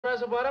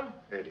Frazzlebottom?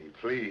 Eddie,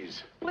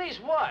 please. Please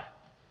what?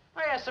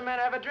 I asked the man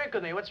to have a drink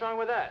with me. What's wrong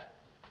with that?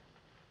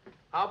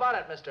 How about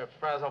it, Mr.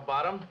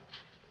 Frazzlebottom?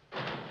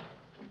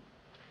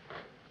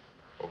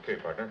 Okay,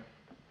 partner.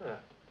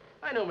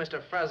 I knew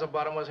Mr.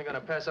 Frazzlebottom wasn't going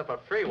to pass up a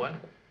free one.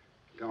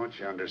 Don't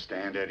you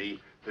understand,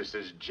 Eddie? This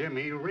is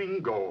Jimmy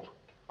Ringo.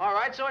 All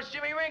right, so it's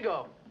Jimmy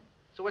Ringo.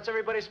 So what's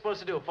everybody supposed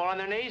to do, fall on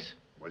their knees?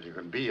 Well, you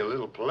can be a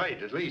little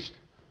polite, at least.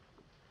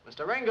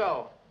 Mr.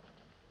 Ringo,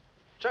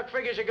 Chuck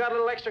figures you got a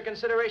little extra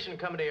consideration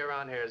coming to you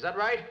around here. Is that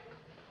right?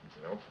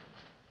 No.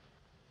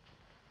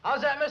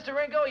 How's that, Mr.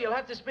 Ringo? You'll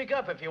have to speak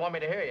up if you want me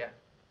to hear you.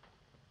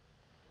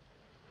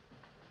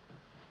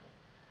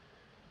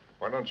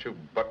 Why don't you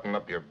button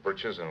up your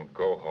britches and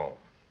go home?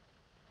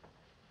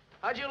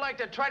 How'd you like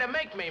to try to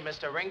make me,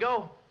 Mr.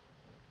 Ringo?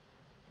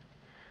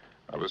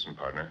 Now, listen,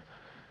 partner.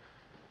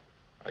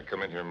 I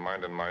come in here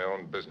minding my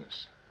own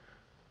business.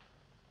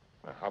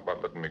 Now, how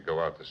about letting me go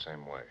out the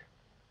same way?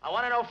 I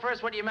want to know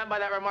first what you meant by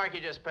that remark you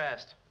just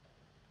passed.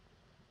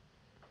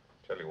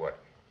 Tell you what.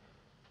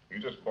 You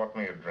just bought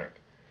me a drink.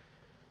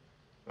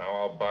 Now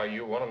I'll buy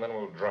you one, and then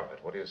we'll drop it.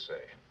 What do you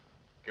say?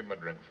 Give him a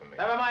drink for me.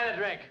 Never mind the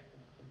drink.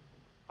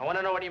 I want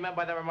to know what you meant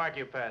by the remark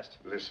you passed.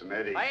 Listen,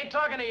 Eddie. I ain't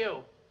talking to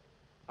you.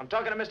 I'm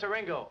talking to Mr.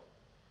 Ringo.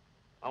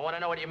 I want to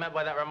know what you meant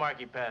by that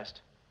remark you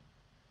passed.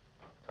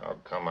 How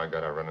come I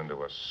gotta run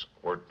into a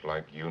squirt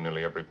like you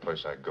nearly every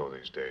place I go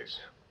these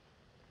days?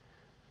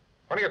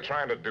 What are you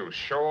trying to do?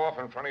 Show off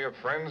in front of your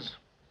friends?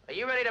 Are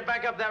you ready to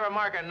back up that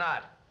remark or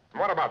not?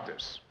 What about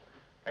this?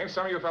 Ain't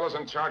some of you fellas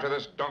in charge of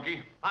this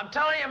donkey? I'm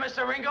telling you,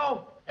 Mr.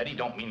 Ringo. Eddie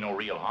don't mean no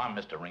real harm,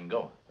 Mr.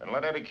 Ringo. Then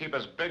let Eddie keep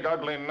his big,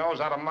 ugly nose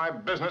out of my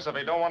business if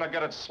he don't want to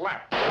get it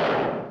slapped.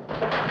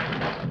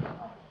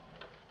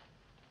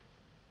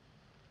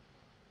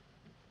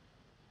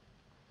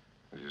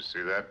 Did you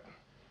see that?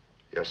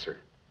 Yes, sir.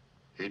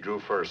 He drew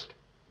first.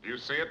 Do you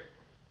see it?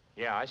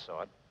 Yeah, I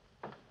saw it.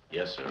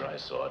 Yes, sir, I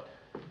saw it.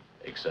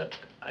 Except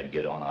I'd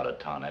get on out of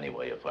town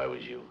anyway if I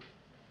was you.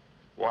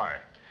 Why?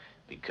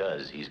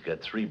 Because he's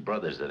got 3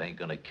 brothers that ain't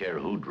gonna care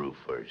who drew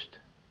first.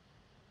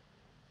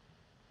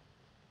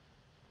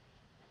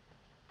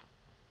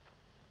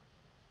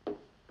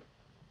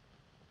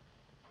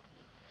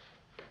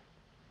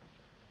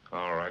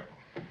 All right.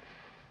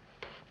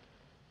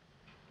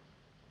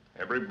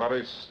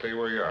 Everybody stay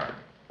where you are.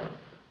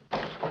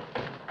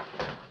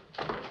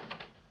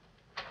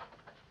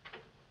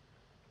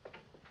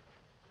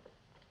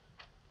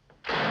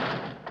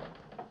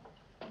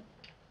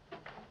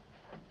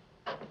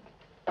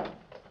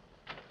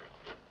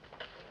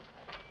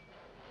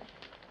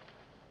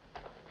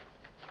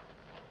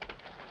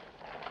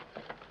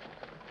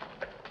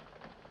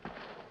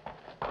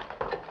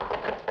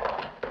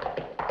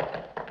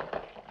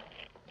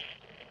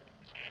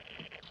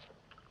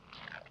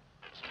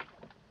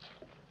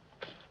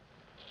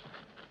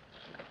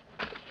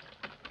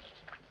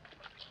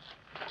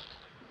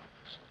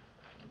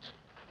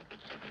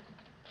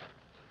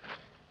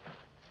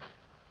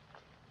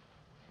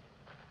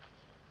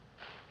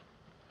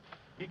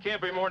 He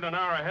can't be more than an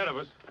hour ahead of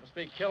us. Must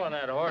be killing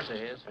that horse of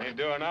his. Ain't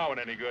doing now one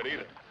any good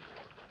either.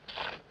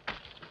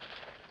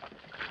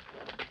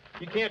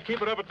 He can't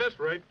keep it up at this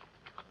rate.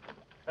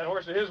 That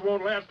horse of his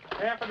won't last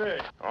half a day.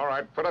 All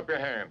right, put up your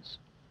hands.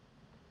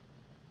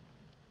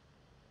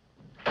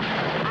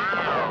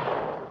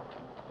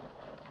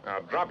 Now,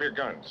 drop your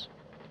guns.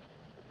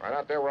 Right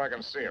out there where I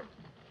can see them.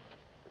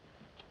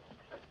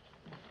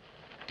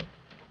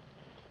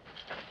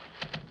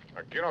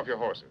 Now, get off your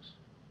horses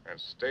and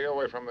stay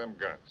away from them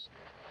guns.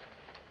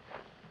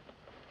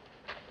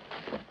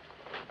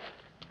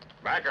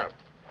 Back up.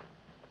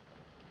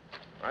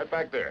 Right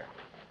back there.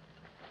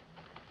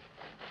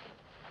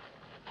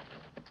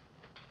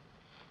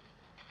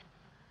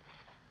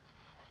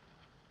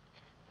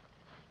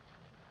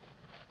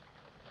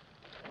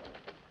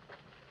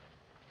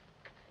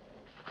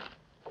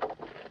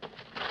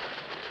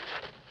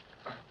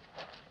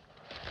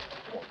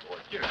 Come on, boy.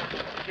 Get out.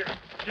 Get out.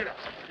 Get out.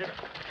 Get out.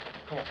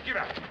 Come on, get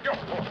out. Yo,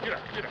 come on, get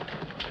out. Get out.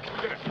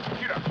 Get out.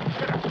 Get out.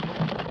 Get out.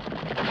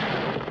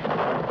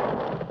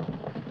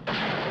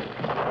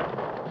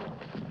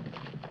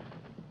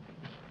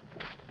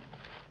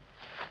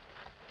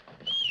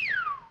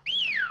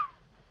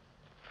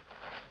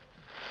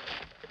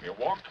 Can you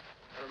walk?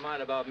 Never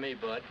mind about me,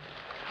 bud.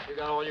 You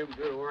got all you can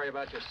do to worry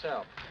about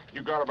yourself.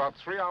 You got about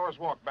 3 hours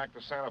walk back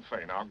to Santa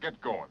Fe. Now, get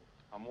going.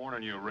 I'm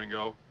warning you,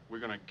 Ringo. We're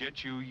gonna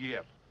get you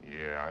yet.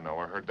 Yeah, I know.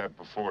 I heard that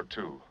before,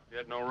 too. You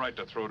had no right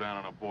to throw down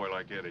on a boy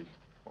like Eddie.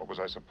 What was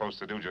I supposed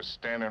to do? Just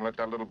stand there and let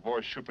that little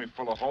boy shoot me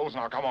full of holes?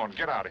 Now, come on,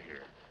 get out of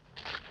here.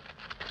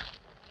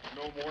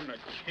 No more than a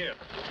kid.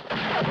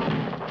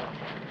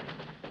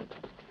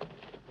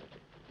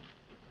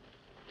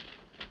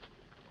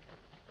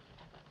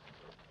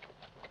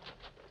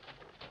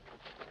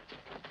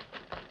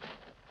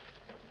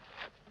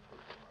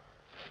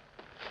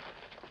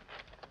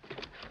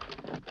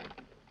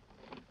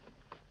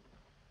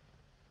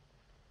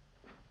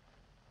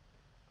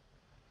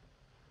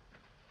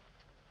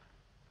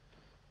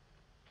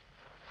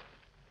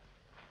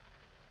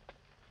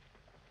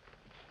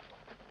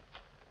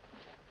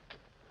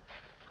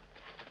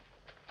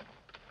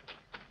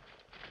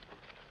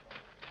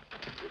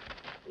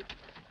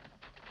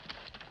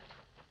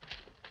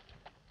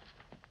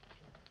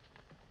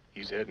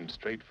 He's heading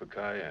straight for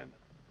Cayenne.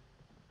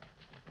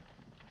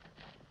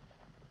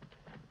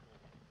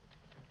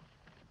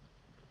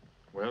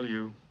 Well,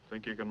 you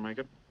think you can make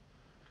it?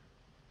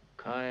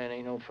 Cayenne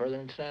ain't no further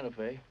than Santa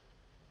Fe.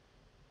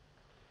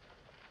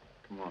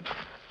 Come on.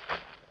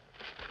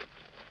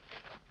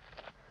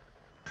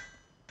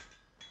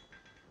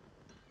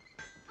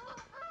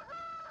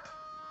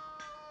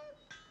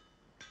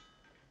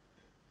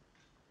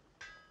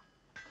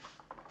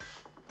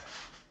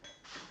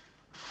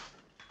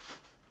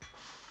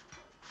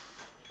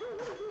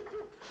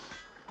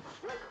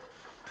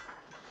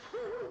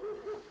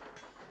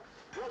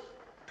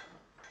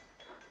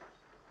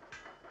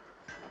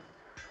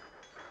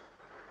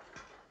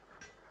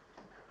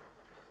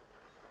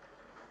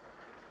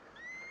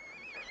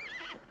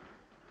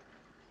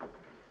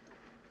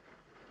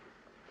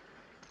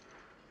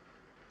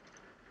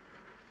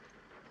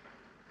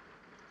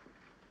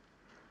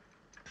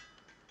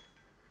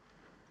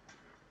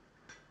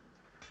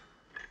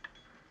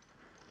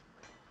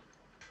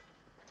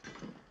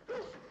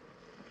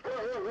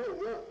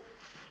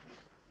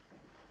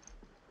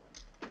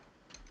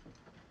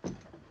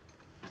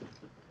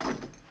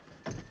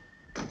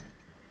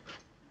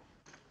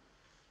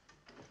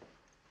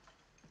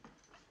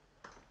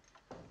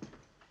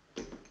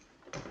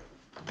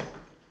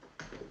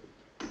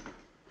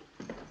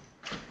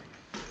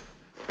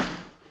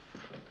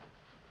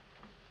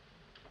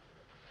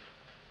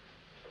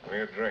 Give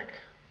me a drink.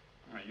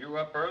 Are you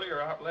up early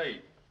or out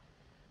late?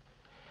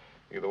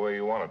 Either way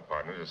you want it,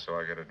 partner, just so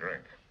I get a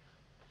drink.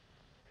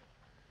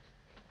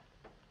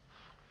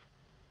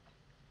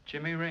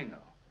 Jimmy Ringo.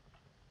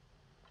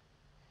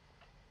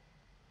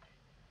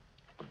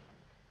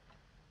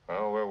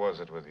 Well, where was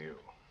it with you?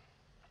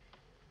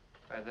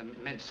 By the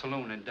Mint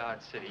Saloon in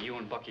Dodge City. You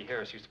and Bucky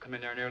Harris used to come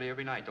in there nearly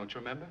every night, don't you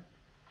remember?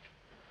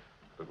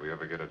 Did we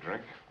ever get a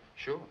drink?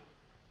 Sure.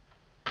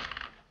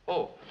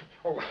 Oh,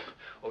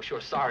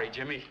 sure. Sorry,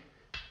 Jimmy.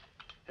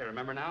 Hey,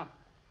 remember now?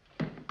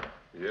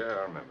 Yeah,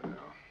 I remember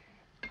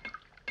now.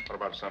 What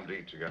about something to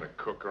eat? You got a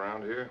cook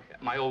around here? Yeah,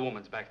 my old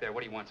woman's back there.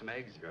 What do you want, some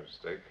eggs? You got a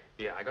steak?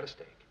 Yeah, I got a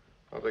steak.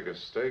 I'll take a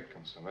steak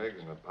and some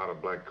eggs and a pot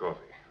of black coffee.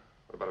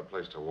 What about a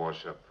place to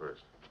wash up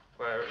first?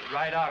 Well,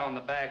 right out on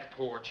the back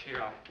porch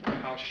here.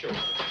 I'll show you.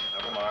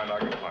 Never mind, I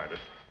can find it.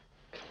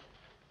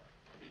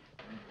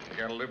 You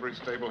got a livery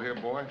stable here,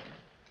 boy?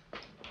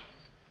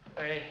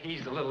 Hey,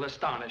 he's a little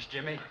astonished,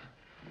 Jimmy.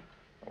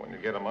 When you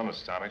get him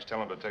unastonished,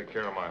 tell him to take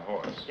care of my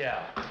horse.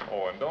 Yeah.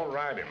 Oh, and don't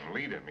ride him.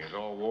 Lead him. He's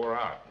all wore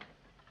out.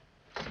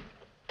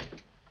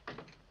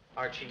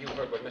 Archie, you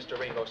heard what Mr.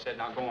 Ringo said.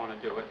 Now go on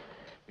and do it.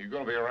 You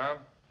gonna be around?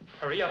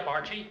 Hurry up,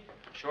 Archie.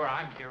 Sure,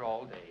 I'm here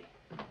all day.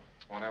 I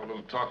want to have a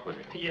little talk with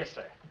you. Yes,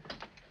 sir.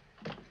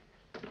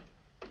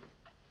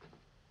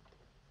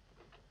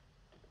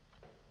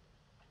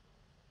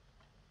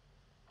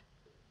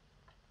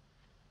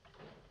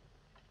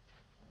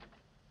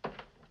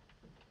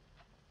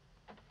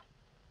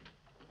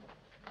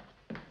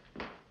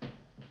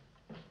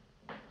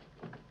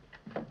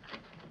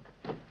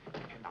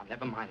 Now,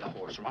 never mind the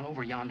horse. Run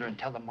over yonder and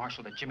tell the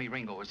marshal that Jimmy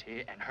Ringo is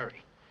here, and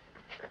hurry.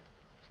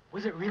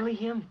 Was it really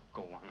him?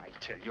 Go on, I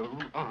tell you,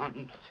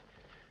 run.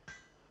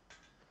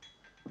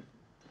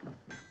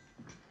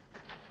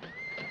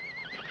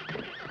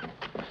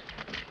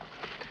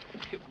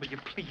 Will you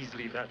please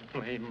leave that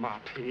blame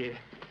mop here?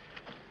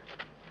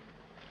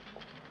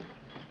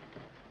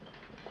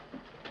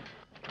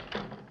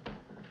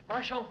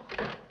 Marshal,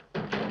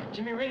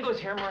 Jimmy Ringo's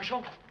here,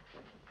 Marshal.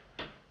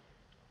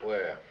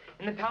 Where?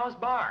 In the Palace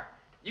Bar.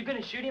 You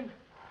gonna shoot him?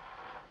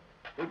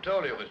 Who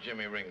told you it was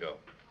Jimmy Ringo?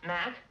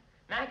 Mac.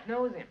 Mac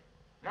knows him.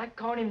 Mac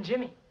called him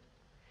Jimmy.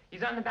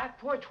 He's on the back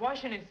porch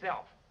washing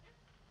himself.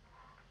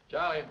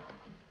 Charlie.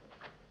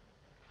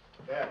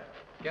 Yeah.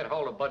 Get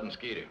hold of Bud and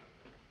Skeeter.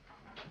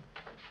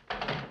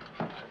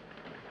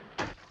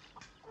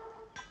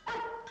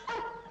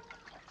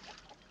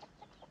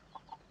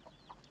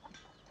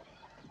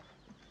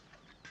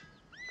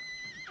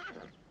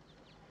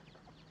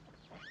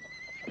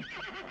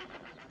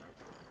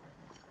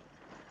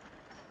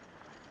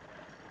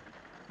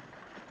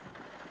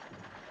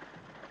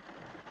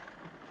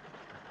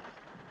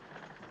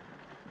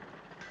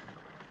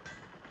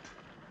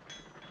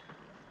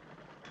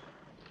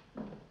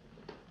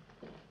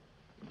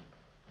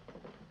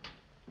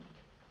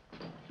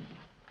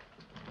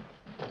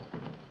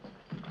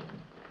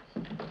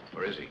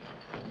 Where is he?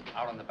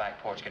 Out on the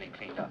back porch getting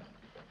cleaned up.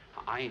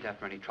 I ain't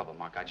after any trouble,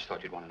 Mark. I just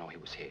thought you'd want to know he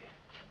was here.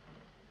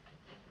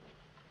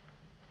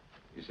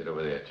 You sit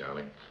over there,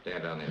 Charlie.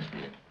 Stand down there,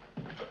 Skeeter.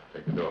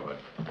 Take the door,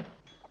 Bud.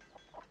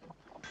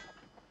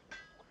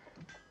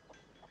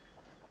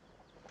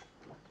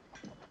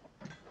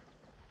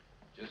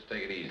 Just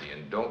take it easy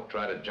and don't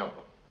try to jump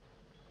him.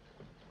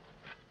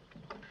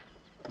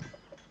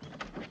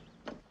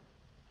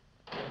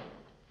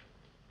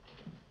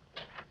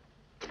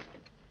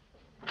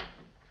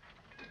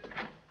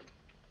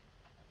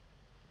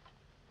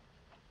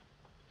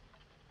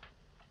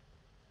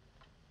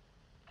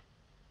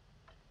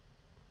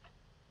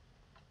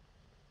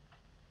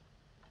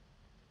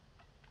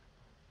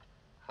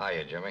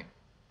 Hiya, Jimmy.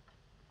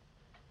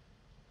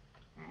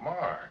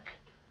 Mark.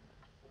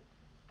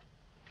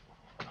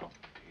 Oh,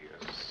 you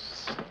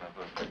son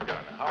of a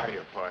gun. How are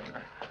you,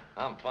 partner?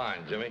 I'm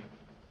fine, Jimmy.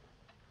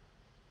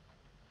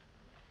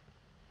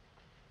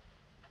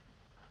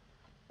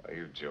 Are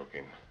you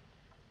joking?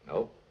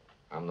 Nope.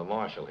 I'm the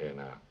marshal here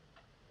now.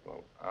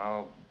 Well,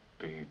 I'll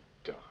be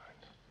darned.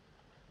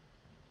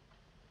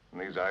 And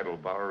these idle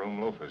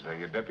barroom loafers, they're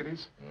your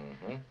deputies?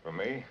 Mm-hmm. For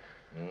me?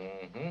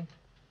 Mm-hmm.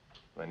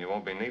 Then you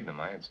won't be needing them.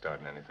 I ain't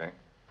starting anything.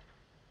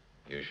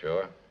 You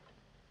sure?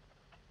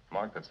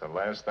 Mark, that's the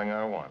last thing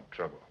I want,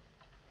 trouble.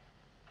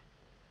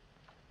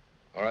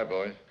 All right,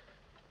 boys.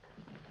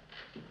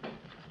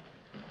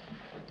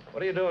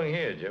 What are you doing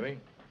here, Jimmy?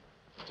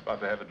 It's about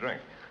to have a drink.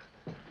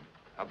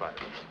 How about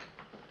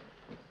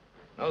it?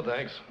 No,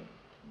 thanks.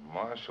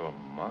 Marshal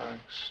Mark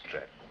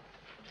Stratton.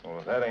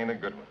 Well, that ain't a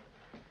good one.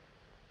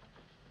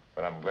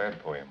 But I'm glad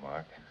for you,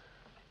 Mark.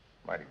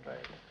 Mighty glad.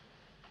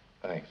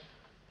 Thanks.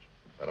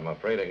 But I'm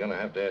afraid I'm gonna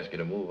have to ask you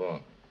to move on.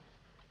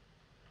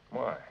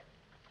 Why?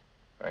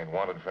 I ain't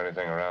wanted for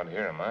anything around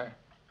here, am I?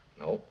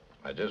 Nope.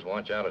 I just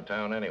want you out of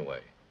town anyway.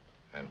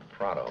 And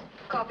pronto.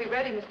 Coffee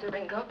ready, Mr.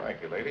 Ringo.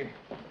 Thank you, lady.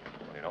 Well,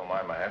 you don't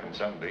mind my having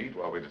something to eat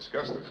while we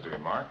discuss this, do you,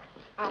 Mark?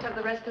 I'll have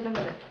the rest in a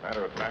minute.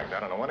 Matter of fact, I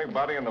don't know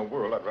anybody in the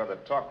world I'd rather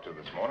talk to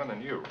this morning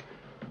than you.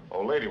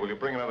 Oh, lady, will you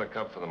bring another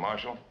cup for the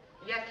marshal?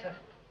 Yes, sir.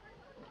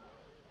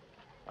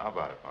 How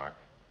about it, Mark?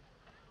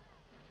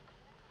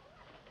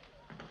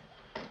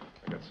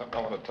 I got something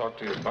I want to talk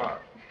to you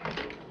about.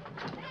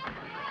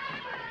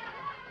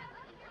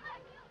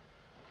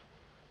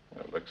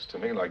 It looks to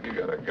me like you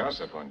got a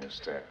gossip on your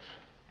staff.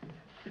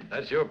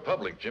 That's your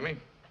public, Jimmy.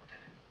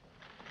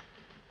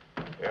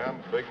 Yeah, I'm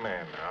a big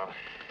man now.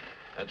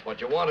 That's what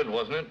you wanted,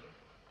 wasn't it?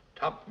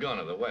 Top gun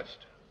of the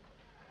West.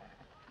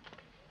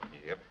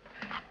 Yep.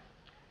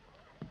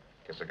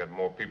 Guess I got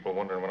more people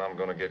wondering when I'm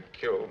going to get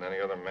killed than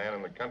any other man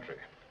in the country.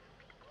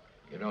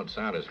 You don't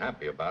sound as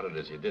happy about it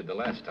as you did the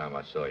last time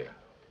I saw you.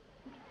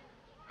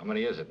 How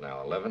many is it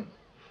now, 11?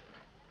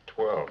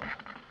 12.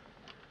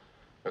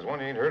 There's one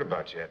you ain't heard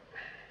about yet.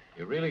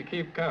 You really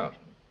keep count.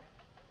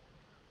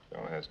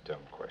 Don't ask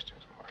dumb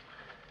questions, Mark.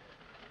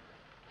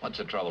 What's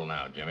the trouble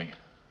now, Jimmy?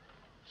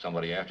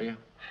 Somebody after you?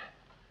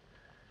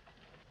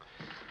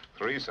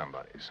 3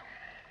 somebodies.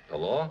 The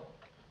law?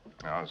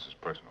 No, this is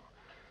personal.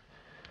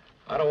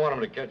 I don't want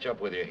them to catch up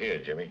with you here,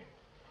 Jimmy.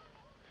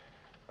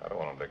 I don't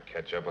want them to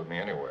catch up with me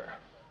anywhere.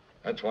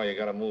 That's why you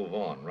gotta move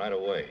on right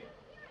away.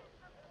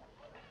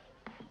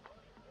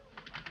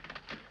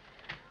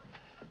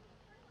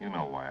 You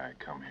know why I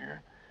come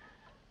here,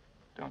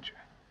 don't you?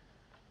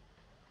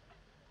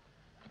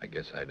 I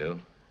guess I do.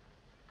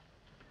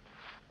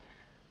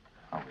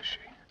 How is she?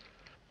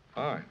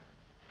 Fine.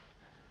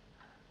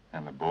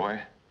 And the boy?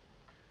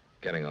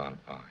 Getting on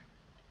fine.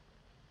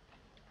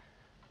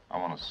 I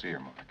want to see her,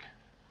 Mark.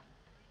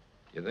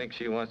 You think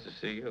she wants to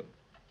see you?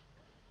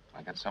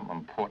 I got something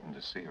important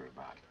to see her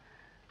about.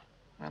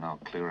 Then I'll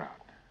clear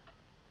out.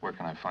 Where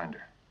can I find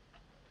her?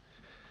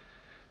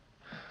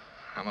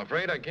 I'm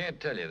afraid I can't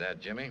tell you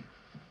that, Jimmy.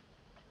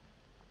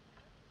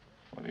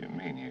 What do you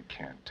mean you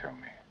can't tell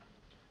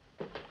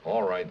me?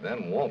 All right,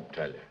 then, won't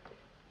tell you.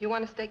 You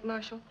want a steak,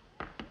 Marshal?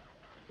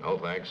 No,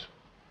 thanks.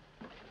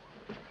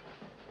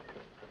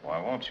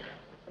 Why won't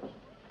you?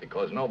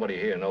 Because nobody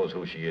here knows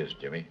who she is,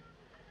 Jimmy.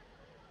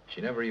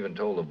 She never even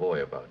told the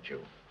boy about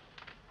you.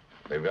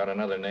 They've got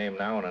another name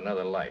now and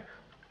another life.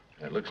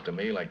 And it looks to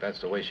me like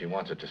that's the way she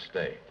wants it to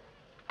stay.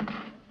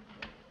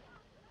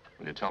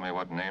 Will you tell me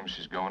what name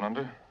she's going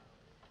under?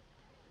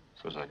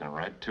 So as I can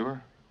write to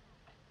her?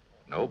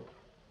 Nope.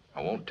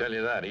 I won't tell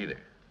you that either.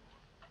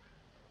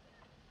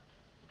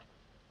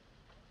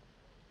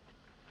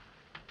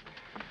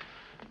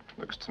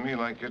 Looks to me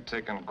like you're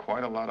taking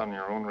quite a lot on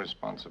your own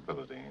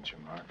responsibility, ain't you,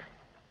 Mark?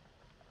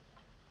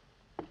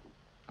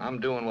 I'm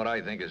doing what I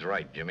think is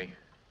right, Jimmy.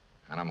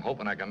 And I'm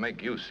hoping I can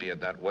make you see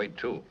it that way,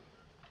 too.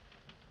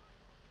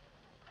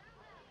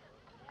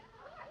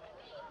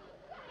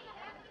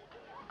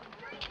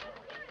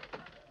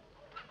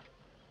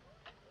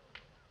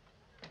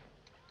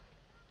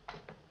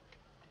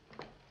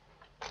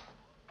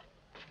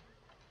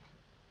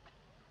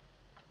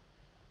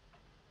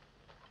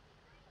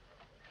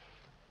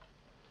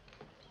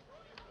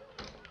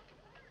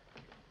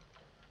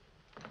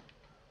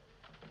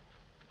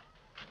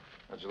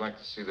 How'd you like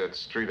to see that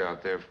street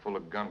out there full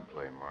of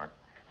gunplay, Mark?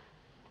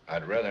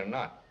 I'd rather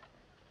not.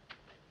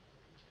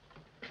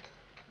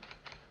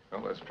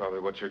 Well, that's probably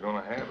what you're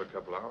going to have a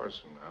couple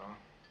hours from now.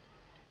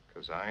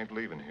 Because I ain't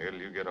leaving here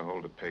till you get a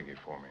hold of Peggy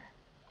for me.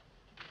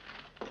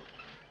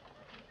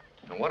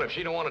 And what if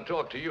she don't want to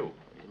talk to you?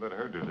 You let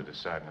her do the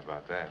deciding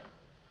about that.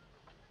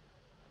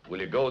 Will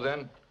you go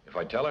then, if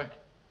I tell her?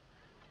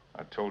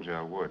 I told you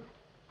I would.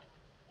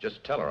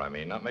 Just tell her, I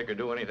mean, not make her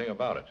do anything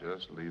about it.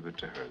 Just leave it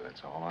to her.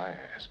 That's all I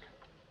ask.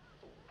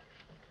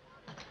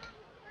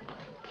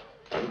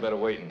 You better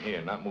wait in here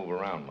and not move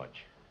around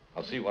much.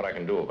 I'll see what I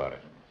can do about it.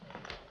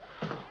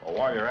 Well,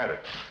 while you're at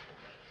it,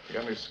 you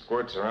got any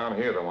squirts around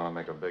here that want to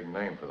make a big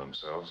name for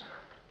themselves?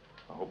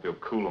 I hope you'll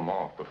cool them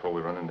off before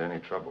we run into any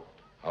trouble.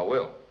 I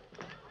will.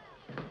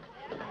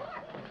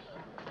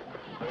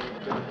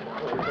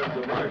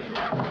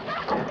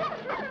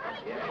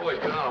 Boys,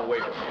 get on away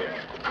from here.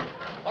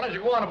 Why don't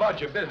you go on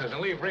about your business and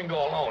leave Ringo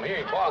alone? He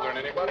ain't bothering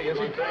anybody, is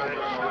he?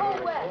 Oh,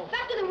 well.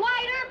 Faster than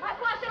Wide Earp. I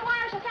crossed the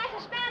wire so fast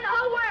as span the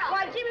whole world.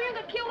 Why, Jimmy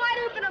Ringo kill Wide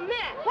Earp in a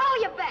minute.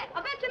 What'll you bet?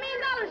 I'll bet you $1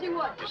 million he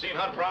would. You seen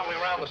Hunt Bromley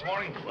around this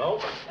morning?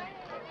 Nope.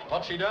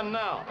 What's he done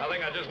now?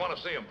 Nothing. I just want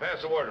to see him.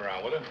 Pass the word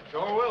around, will you?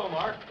 Sure will,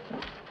 Mark.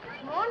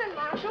 Morning,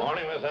 Marshal.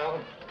 Morning, Miss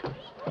Helen.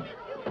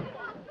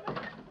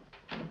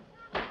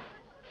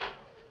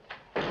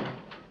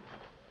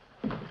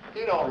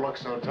 He don't look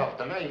so tough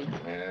to me.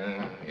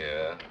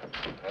 Yeah.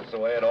 That's the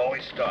way it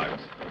always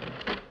starts.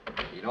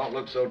 You don't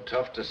look so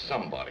tough to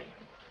somebody.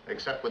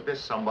 Except with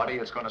this somebody,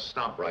 it's gonna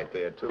stomp right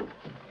there, too.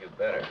 You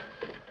better.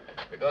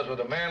 Because with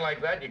a man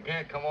like that, you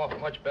can't come off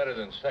much better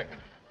than second.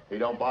 He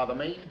don't bother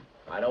me,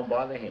 I don't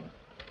bother him.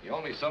 The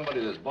only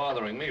somebody that's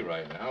bothering me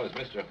right now is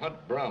Mr. Hunt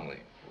Bromley.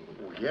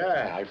 Oh,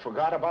 yeah, I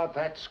forgot about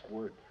that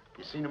squirt.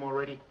 You seen him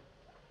already?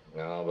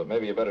 No, but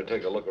maybe you better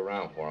take a look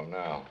around for him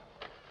now.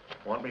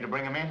 Want me to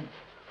bring him in?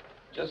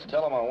 Just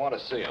tell him I want to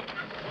see him.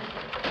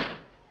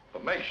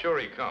 But make sure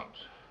he comes.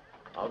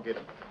 I'll get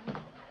him.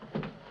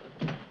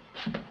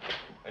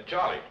 And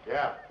Charlie,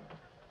 Yeah,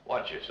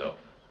 watch yourself.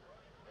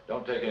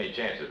 Don't take any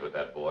chances with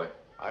that boy.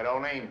 I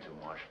don't aim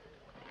too much.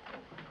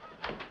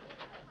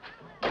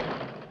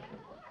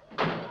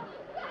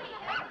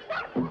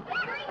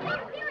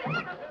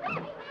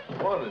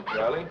 Morning,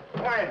 Charlie.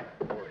 Morning.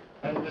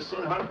 Have you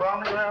seen Hunt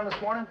Bromley around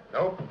this morning?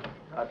 Nope.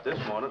 Not this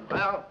morning.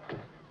 Well,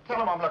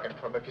 tell him I'm looking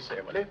for him if you see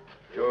him, will you?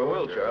 Sure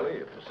will, Charlie,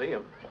 if you see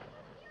him.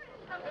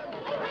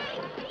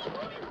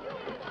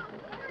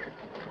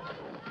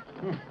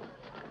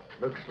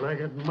 Looks like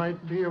it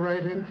might be a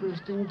right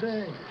interesting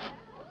day.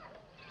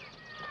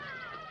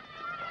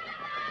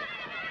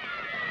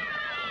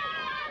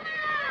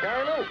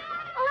 Carlo,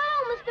 Hello,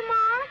 Mr.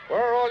 Marr.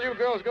 where are all you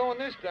girls going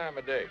this time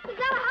of day? We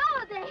got a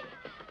holiday.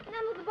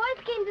 None of the boys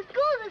came to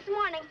school this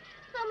morning,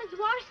 so Miss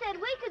Wash said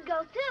we could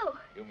go, too.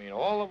 You mean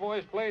all the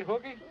boys played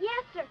hooky?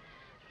 Yes, sir.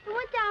 We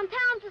went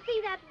downtown to see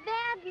that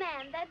bad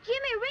man, that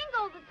Jimmy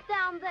Ringo that's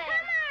down there.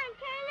 Come on,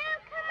 Carlo,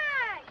 come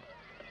on.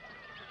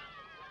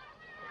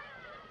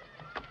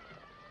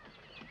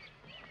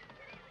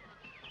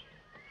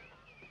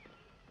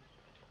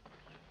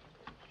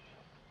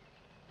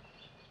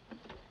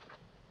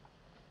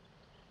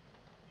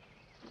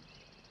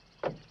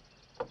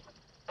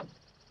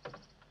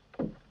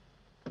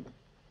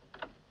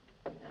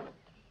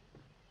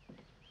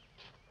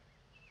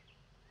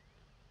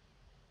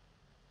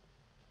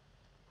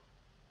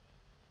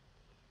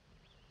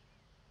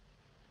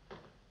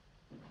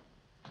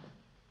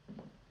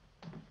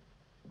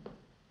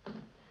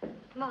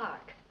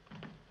 Mark.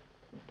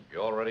 You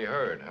already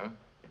heard, huh?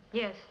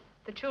 Yes,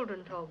 the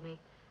children told me.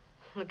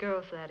 The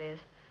girls, that is.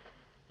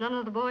 None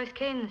of the boys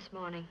came this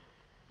morning.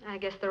 I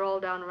guess they're all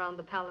down around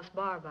the Palace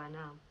Bar by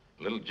now.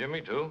 Little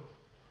Jimmy, too?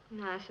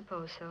 I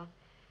suppose so.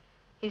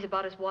 He's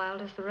about as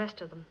wild as the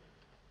rest of them.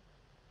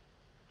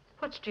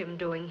 What's Jim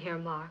doing here,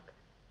 Mark?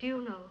 Do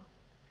you know?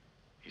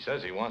 He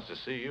says he wants to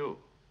see you.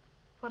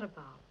 What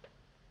about?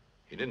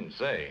 He didn't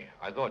say.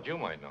 I thought you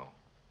might know.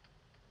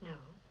 No.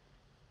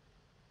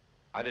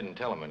 I didn't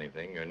tell him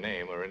anything, your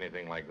name or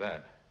anything like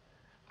that.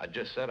 I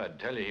just said I'd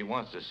tell you he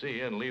wants to see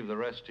you and leave the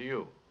rest to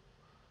you.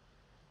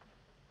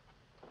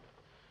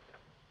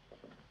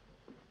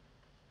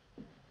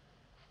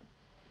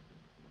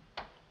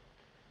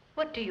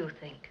 What do you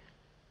think?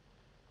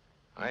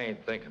 I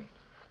ain't thinking.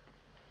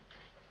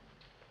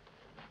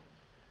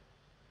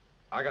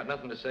 I got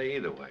nothing to say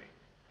either way.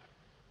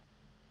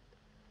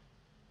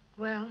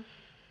 Well,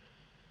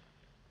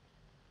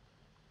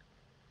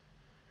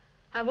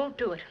 I won't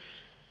do it.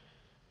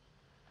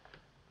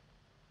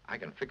 I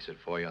can fix it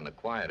for you on the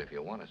quiet if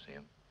you want to see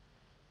him.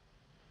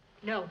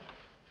 No.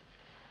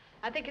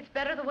 I think it's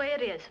better the way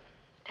it is.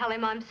 Tell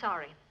him I'm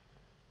sorry.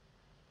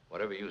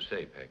 Whatever you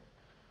say, Peck.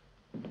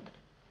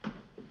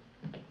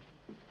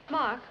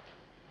 Mark.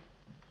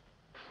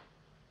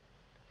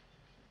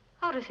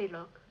 How does he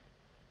look?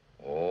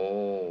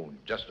 Oh,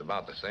 just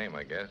about the same,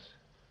 I guess.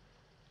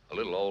 A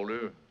little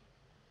older,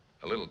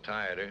 a little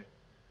tireder.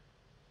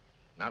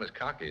 Not as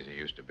cocky as he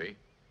used to be.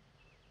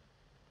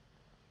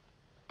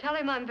 Tell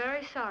him I'm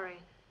very sorry.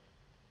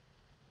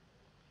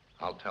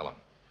 I'll tell him.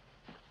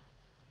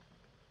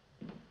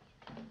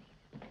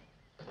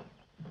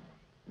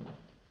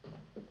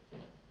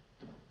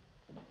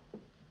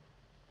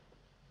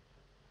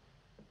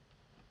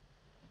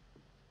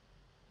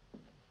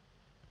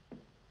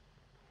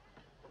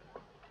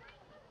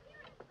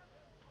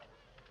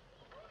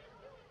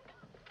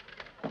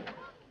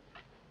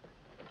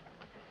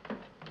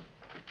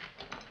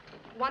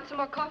 Want some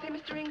more coffee,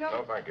 Mr. Ringo?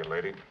 No, thank you,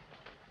 lady.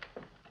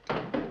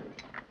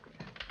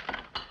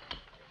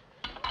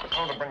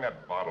 Tell him to bring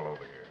that bottle over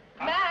here.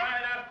 Mac!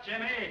 Right up,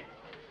 Jimmy.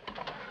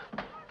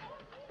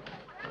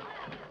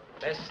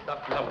 Best stuff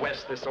in the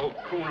West, this old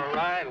cooner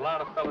rye. A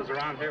lot of fellas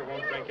around here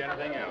won't drink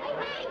anything else.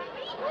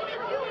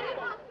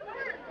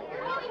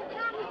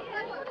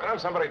 don't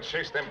somebody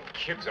chase them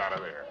kids out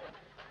of there?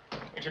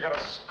 Ain't you got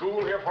a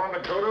school here for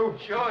them to go to?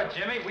 Sure,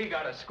 Jimmy, we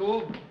got a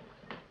school.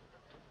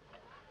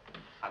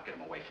 I'll get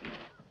him away from you.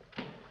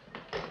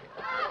 Get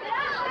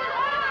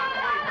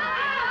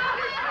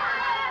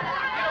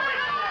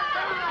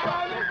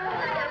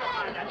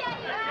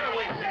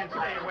away, man.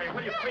 Stay away,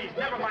 will you please?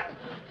 Never mind.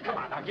 Come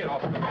on, now get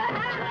off.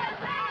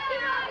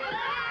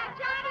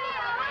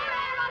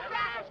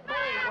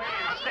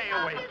 Stay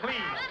away,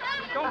 please.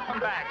 Don't come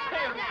back.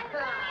 Stay away.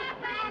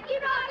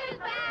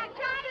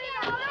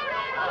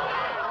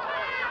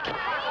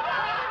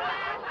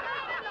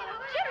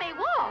 Jimmy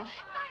Walsh!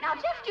 Now,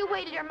 just you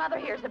wait till your mother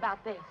hears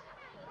about this.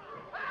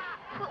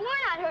 But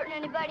we're not hurting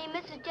anybody,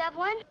 Mrs.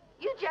 Devlin.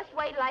 You just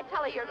wait till I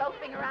tell her you're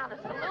loafing around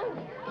a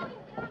saloon.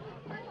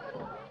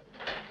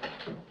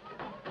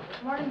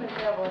 Morning, Miss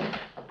Devlin.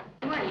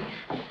 Morning.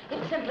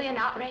 It's simply an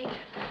outrage.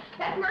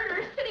 That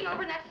murderer's sitting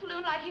over in that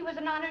saloon like he was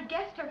an honored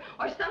guest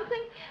or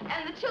something,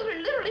 and the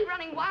children literally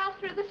running wild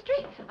through the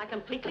streets. I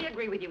completely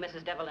agree with you,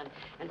 Mrs. Devlin.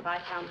 And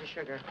 5 pounds of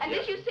sugar. And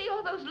did you see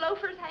all those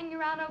loafers hanging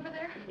around over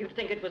there? You'd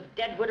think it was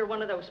Deadwood or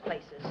one of those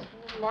places.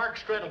 Mark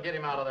Stritt will get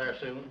him out of there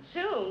soon.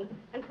 Soon?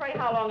 And pray,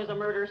 how long is a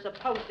murderer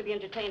supposed to be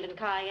entertained in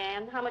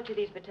Cayenne? How much are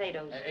these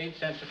potatoes? 8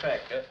 cents a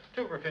peck.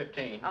 2 for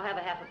 15. I'll have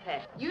a half a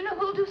peck. You know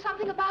who'll do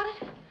something about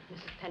it?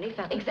 Mrs.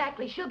 Pennyfeather.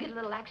 Exactly. She'll get a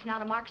little action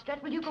out of Mark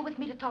Stritt. Will you go with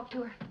me to talk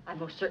to her? I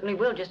most certainly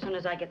will, just as soon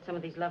as I get some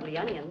of these lovely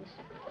onions.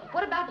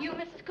 What about you,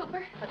 Mrs.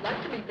 Cooper? I'd like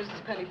to meet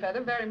Mrs.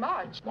 Pennyfeather very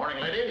much.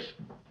 Morning, ladies.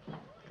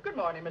 Good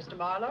morning, Mr.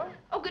 Marlowe.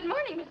 Oh, good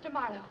morning, Mr.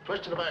 Marlowe.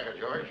 Twist to the back,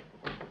 George.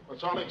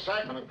 What's all the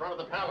excitement in front of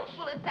the palace?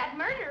 Well, it's that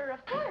murderer,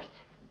 of course.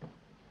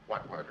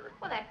 What murderer?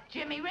 Well, that's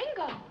Jimmy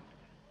Ringo.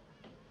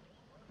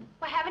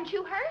 Well, haven't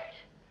you heard?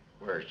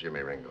 Where's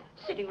Jimmy Ringo?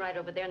 Sitting right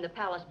over there in the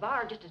palace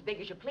bar, just as big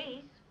as you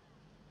please.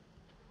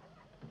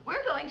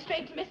 We're going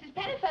straight to Mrs.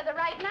 Pennyfeather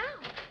right now.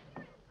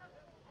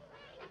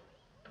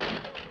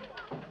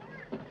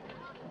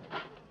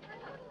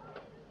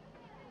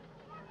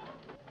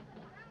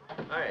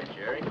 Hi,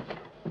 Jerry.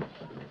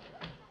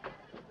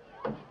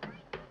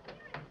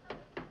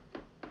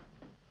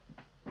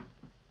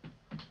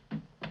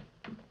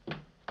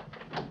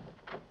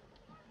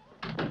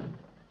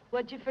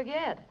 What'd you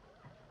forget?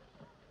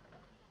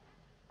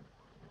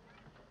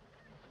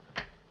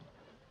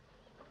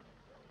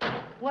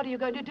 What are you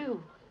going to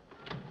do?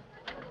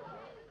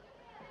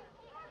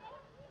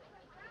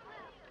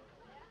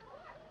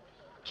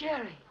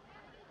 Jerry.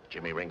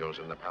 Jimmy Ringo's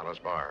in the palace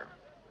bar.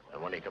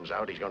 And when he comes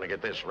out, he's going to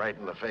get this right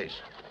in the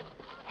face.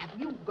 Have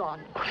you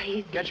gone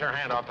crazy? Get your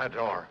hand off that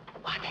door.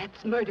 Why,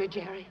 that's murder,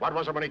 Jerry. What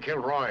was it when he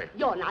killed Roy?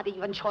 You're not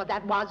even sure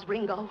that was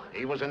Ringo.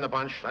 He was in the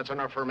bunch. That's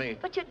enough for me.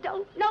 But you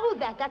don't know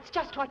that. That's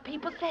just what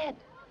people said.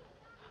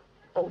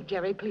 Oh,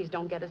 Jerry, please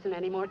don't get us in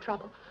any more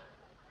trouble.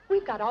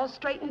 We've got all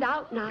straightened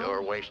out now.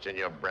 You're wasting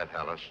your breath,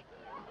 Alice.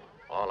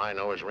 All I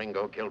know is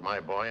Ringo killed my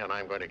boy, and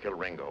I'm going to kill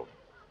Ringo.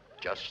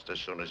 Just as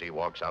soon as he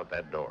walks out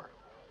that door.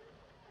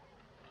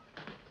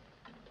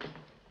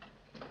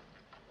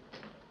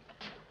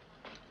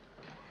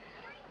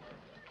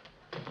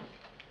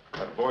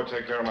 That boy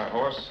take care of my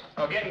horse?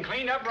 Oh, getting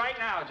cleaned up right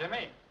now,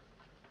 Jimmy.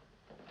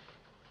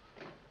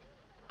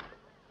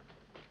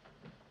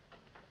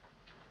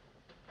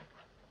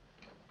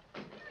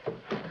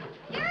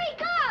 Here he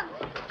comes!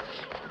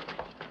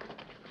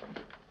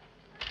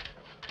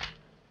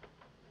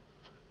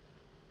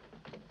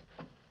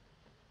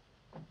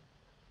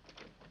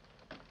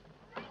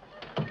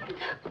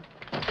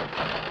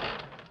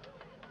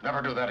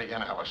 Never do that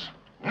again, Alice.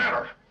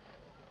 Never!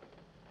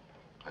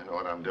 I know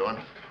what I'm doing,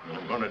 and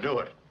I'm going to do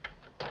it.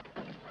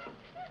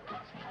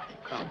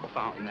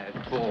 Confound that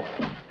bull.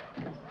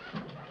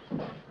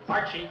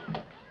 Archie.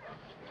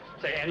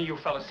 Say, any of you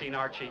fellas seen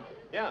Archie?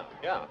 Yeah.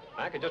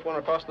 I could just went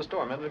across the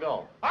store a minute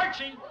ago.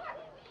 Archie!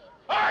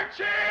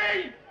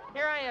 Archie!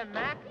 Here I am,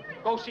 Mac.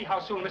 Go see how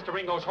soon Mr.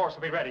 Ringo's horse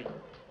will be ready.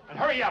 And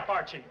hurry up,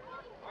 Archie.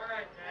 All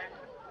right,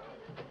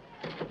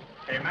 Mac.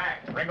 Hey,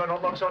 Mac, Ringo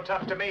don't look so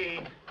tough to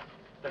me.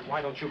 Then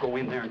why don't you go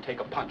in there and take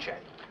a punch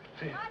at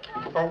him?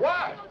 For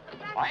what?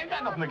 I ain't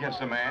got nothing against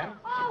the man.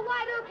 Oh,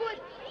 White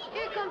Earthwood,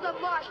 here comes a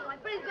marshal. I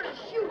bet he's gonna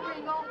shoot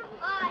Ringo.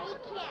 He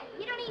can't.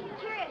 He don't even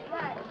carry his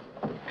gun.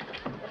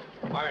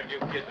 Why aren't you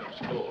kids in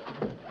school?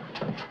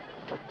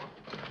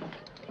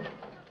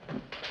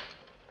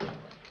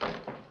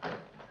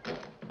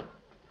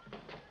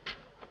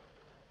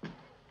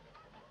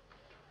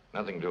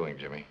 Nothing doing,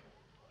 Jimmy.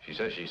 She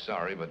says she's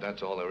sorry, but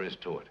that's all there is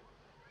to it.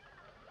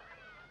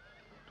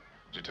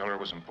 Did you tell her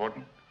it was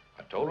important?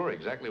 I told her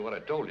exactly what I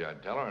told you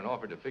I'd tell her and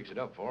offered to fix it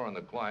up for her on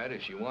the quiet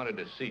if she wanted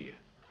to see you.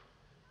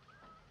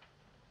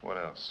 What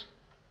else?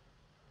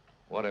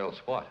 What else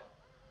what?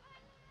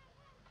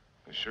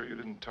 You sure you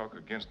didn't talk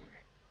against me?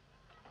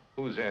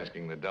 Who's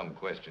asking the dumb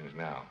questions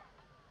now?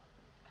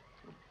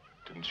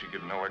 Didn't she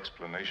give no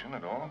explanation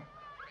at all?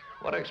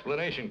 What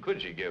explanation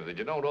could she give that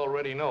you don't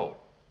already know?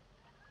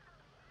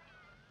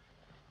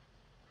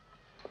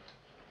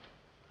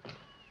 I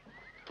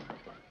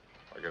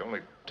could only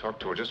talk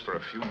to her just for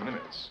a few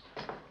minutes.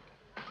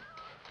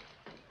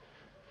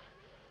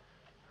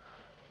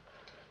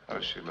 How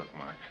does she look,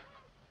 Mike?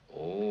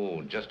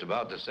 Oh, just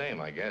about the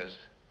same, I guess.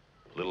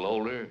 A little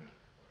older,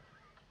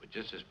 but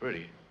just as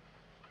pretty.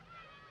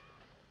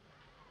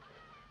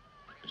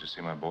 Did you see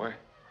my boy?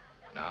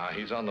 Nah,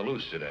 he's on the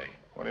loose today.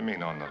 What do you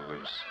mean on the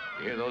loose?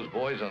 You hear those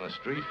boys on the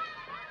street?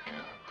 Yeah.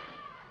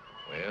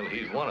 Well,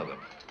 he's one of them.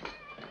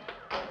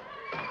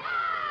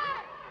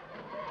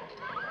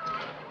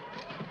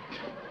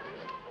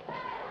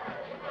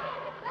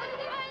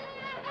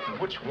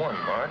 Which one,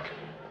 Mark?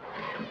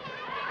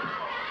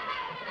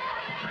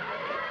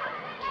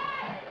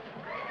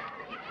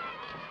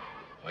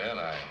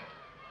 Well,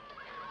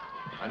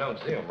 I don't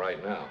see him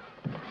right now.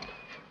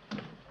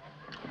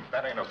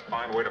 That ain't a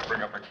fine way to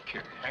bring up a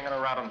kid, hanging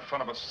around in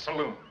front of a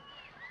saloon.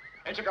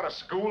 Ain't you got a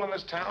school in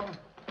this town?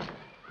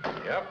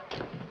 Yep.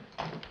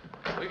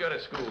 We got a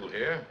school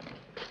here.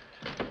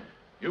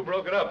 You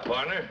broke it up,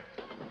 partner.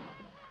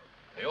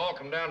 They all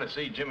come down to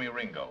see Jimmy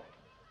Ringo,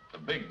 the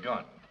big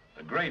gun,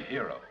 the great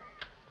hero.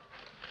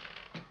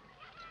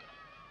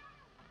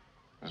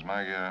 Does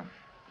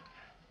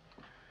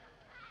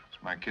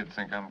my kid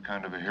think I'm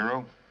kind of a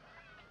hero?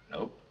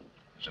 Nope.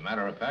 As a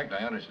matter of fact, I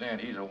understand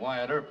he's a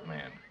Wyatt Earp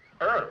man.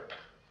 Earp?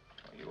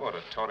 You ought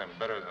to have taught him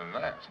better than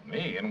that.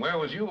 Me? And where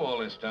was you all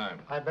this time?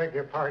 I beg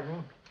your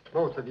pardon,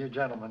 both of you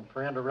gentlemen,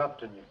 for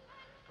interrupting you.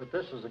 But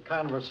this is a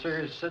kind of a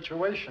serious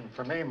situation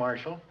for me,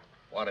 Marshal.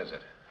 What is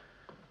it?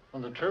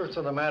 Well, the truth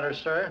of the matter,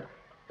 sir,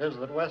 is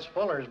that Wes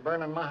Fuller's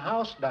burning my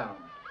house down.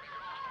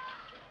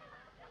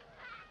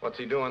 What's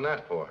he doing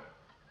that for?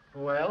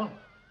 Well,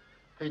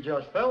 he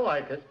just felt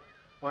like it.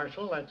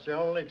 Marshal, that's the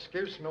only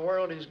excuse in the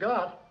world he's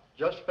got.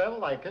 Just felt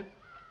like it.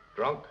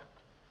 Drunk?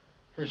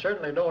 He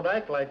certainly don't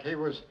act like he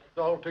was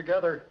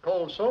altogether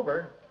cold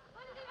sober.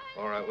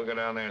 All right, we'll go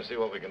down there and see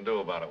what we can do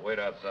about it. Wait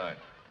outside.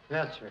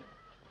 Yes, sir.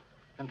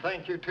 And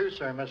thank you too,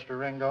 sir, Mr.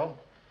 Ringo.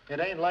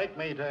 It ain't like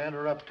me to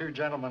interrupt two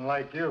gentlemen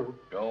like you.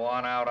 Go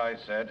on out, I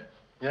said.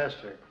 Yes,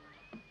 sir.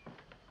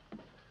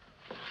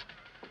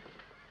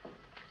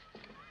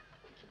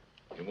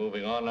 You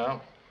moving on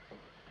now?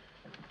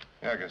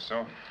 Yeah, I guess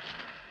so.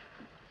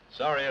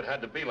 Sorry it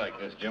had to be like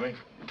this, Jimmy.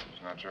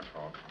 It's not your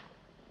fault.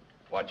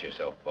 Watch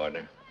yourself,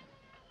 partner.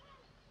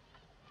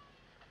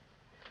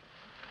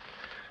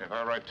 If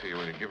I write to you,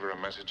 will you give her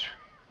a message?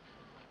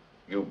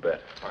 You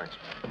bet. Thanks,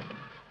 man.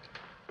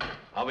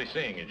 I'll be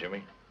seeing you,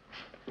 Jimmy.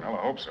 Well,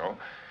 I hope so.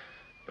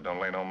 But don't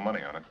lay no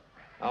money on it.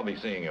 I'll be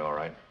seeing you, all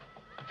right.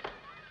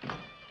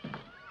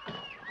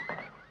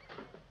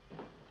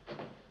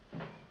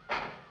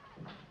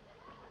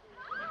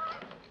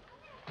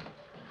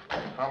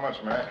 How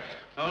much, Mac?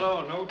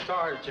 No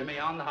charge, Jimmy.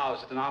 On the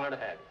house. It's an honor to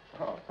have you.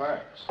 Oh,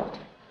 thanks.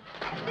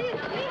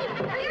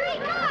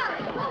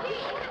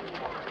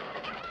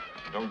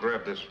 Don't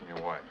grab this from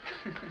your wife.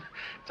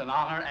 It's an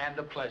honor and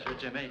a pleasure,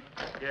 Jimmy.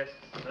 Yes,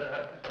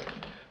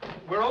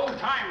 we're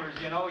old-timers,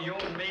 you know, you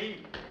and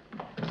me.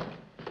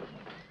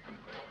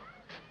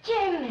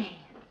 Jimmy!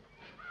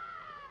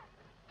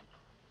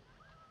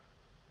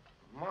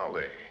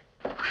 Molly.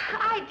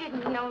 I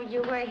didn't know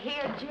you were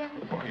here, Jim.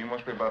 Well, you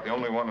must be about the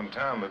only one in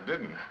town that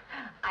didn't.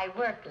 I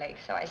work late,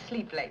 so I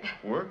sleep late.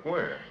 Work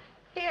where?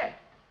 Here.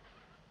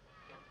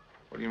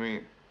 What do you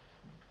mean?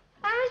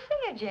 I'm a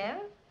singer, Jim.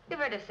 You've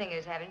heard of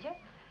singers, haven't you?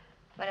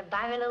 Want to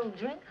buy me a little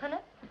drink,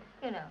 honey?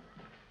 You know.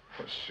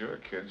 Well, sure,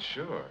 kid,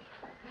 sure.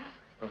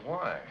 But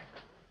why?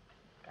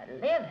 Gotta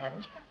live,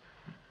 haven't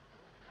you?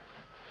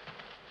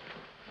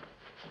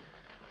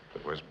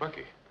 But where's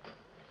Bucky?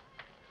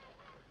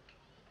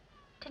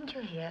 Didn't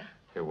you hear?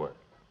 Hear what?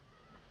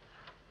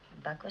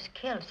 Buck was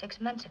killed 6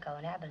 months ago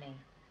in Abilene.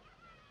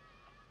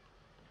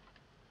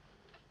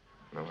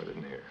 No, I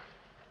didn't hear.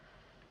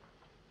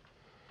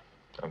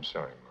 I'm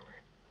sorry, Molly.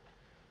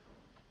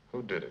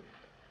 Who did it?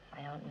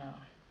 I don't know.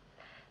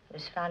 It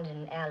was found in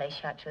an alley,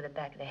 shot through the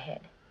back of the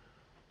head.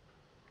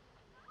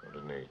 Well,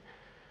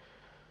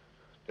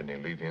 didn't he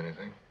leave you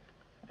anything?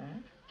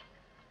 Hmm?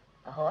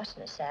 A horse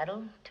and a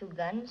saddle, 2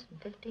 guns,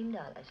 and $15.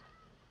 I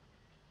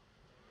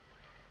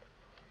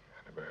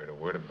never heard a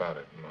word about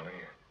it,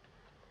 Molly.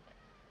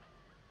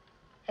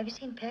 Have you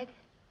seen Peg?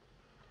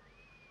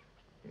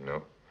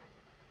 No.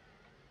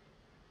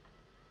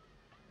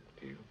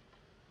 Do you?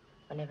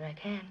 Whenever I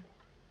can.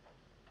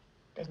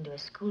 Doesn't do a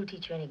school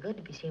teacher any good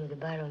to be seen with a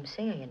barroom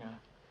singer, you know.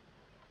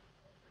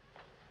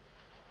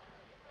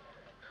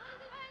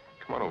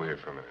 Come on over here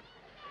for a minute.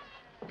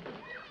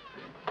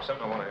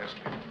 Something I want to ask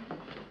you.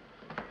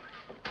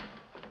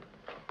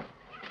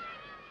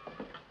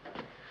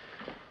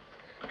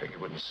 Peggy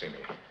wouldn't see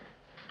me.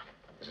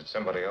 Is it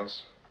somebody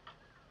else?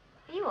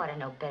 You ought to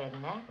know better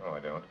than that. Oh, I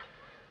don't.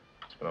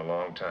 It's been a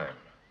long time.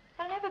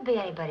 There'll never be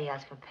anybody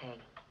else for Peg.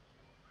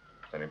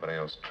 Has anybody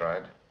else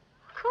tried?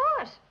 Of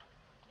course.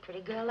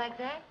 Pretty girl like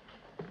that.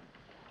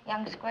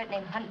 Young squirt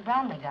named Hunt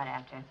Brownlee got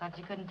after her. Thought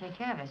she couldn't take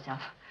care of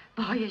herself.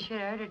 Boy, you should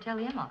have heard her tell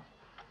him off.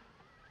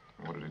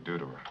 What did he do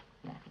to her?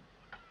 Nothing.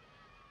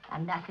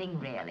 Nothing,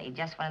 really.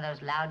 Just one of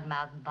those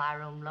loud-mouthed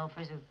barroom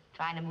loafers who's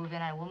trying to move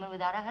in on a woman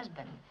without a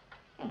husband.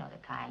 You know the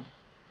kind.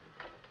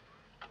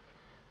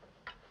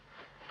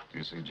 Do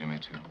you see Jimmy,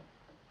 too?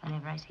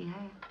 Whenever I see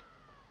her.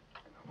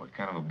 What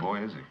kind of a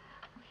boy is he?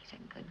 He's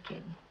a good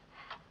kid.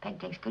 Peg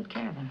takes good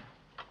care of him.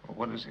 Well,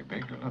 what is he,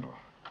 big or little?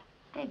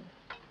 Big.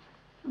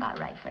 About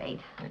right for 8.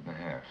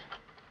 8.5.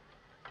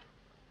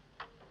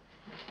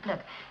 Look,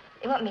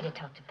 you want me to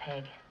talk to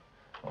Peg?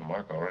 Well,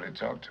 Mark already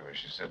talked to her.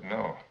 She said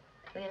no.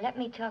 Will you let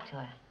me talk to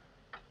her?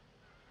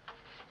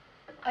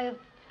 Are you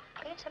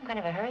in some kind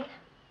of a hurry?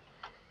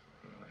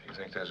 If you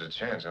think there's a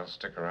chance, I'll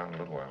stick around a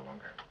little while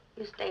longer.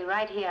 You stay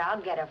right here.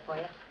 I'll get her for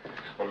you.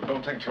 Well, it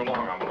don't take too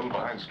long. I'm a little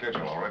behind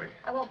schedule already.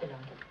 I won't be long.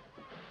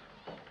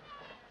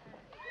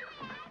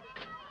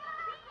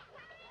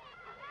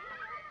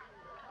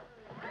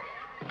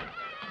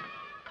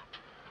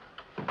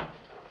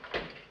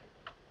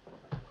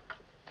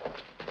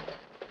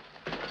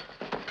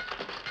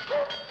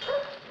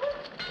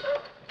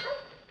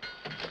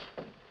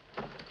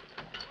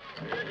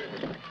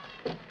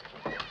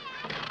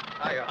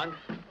 Hiya, hon.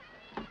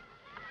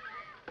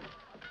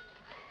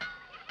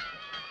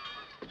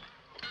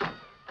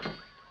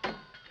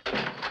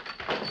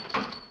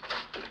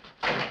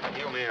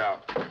 Heel me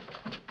out.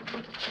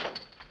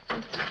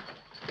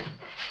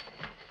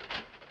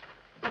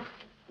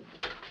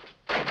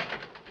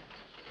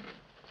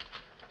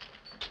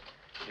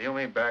 Heel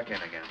me back in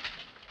again.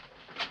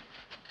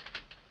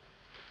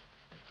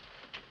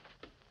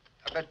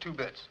 I bet 2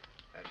 bits.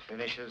 That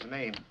finishes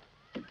me.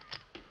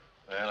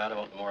 Well, I don't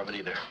want more of it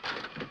either.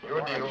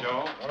 Your deal.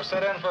 Joe. Want to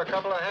sit in for a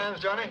couple of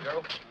hands, Johnny?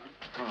 Joe.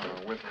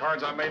 With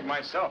cards I made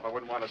myself, I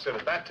wouldn't want to sit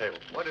at that table.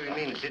 What do you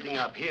mean sitting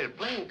up here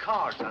playing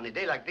cards on a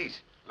day like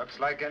this? Looks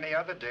like any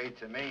other day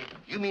to me.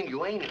 You mean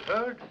you ain't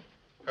heard?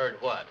 Heard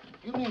what?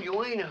 You mean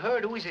you ain't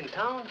heard who is in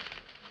town?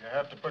 You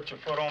have to put your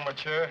foot on my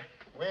chair.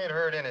 We ain't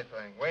heard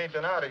anything. We ain't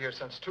been out of here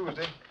since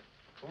Tuesday.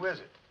 Who is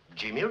it?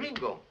 Jimmy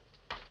Ringo.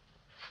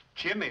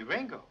 Jimmy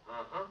Ringo?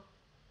 Uh-huh.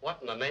 What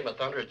in the name of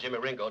thunder is Jimmy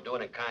Ringo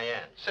doing in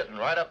Cayenne? Sitting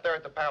right up there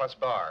at the Palace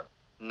bar.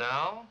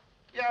 Now?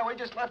 Yeah, we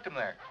just left him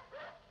there.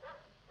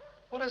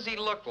 What does he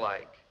look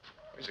like?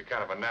 He's a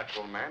kind of a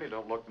natural man. He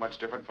don't look much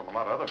different from a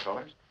lot of other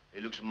fellas.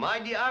 He looks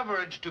mighty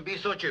average to be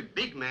such a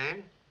big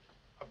man.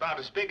 About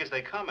as big as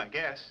they come, I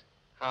guess.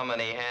 How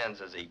many hands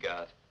has he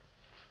got?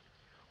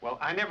 Well,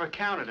 I never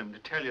counted him, to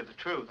tell you the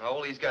truth.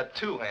 Oh, he's got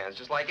 2 hands,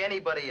 just like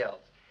anybody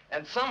else.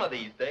 And some of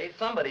these days,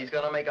 somebody's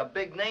gonna make a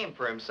big name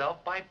for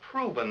himself by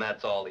proving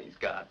that's all he's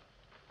got.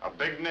 A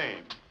big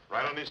name,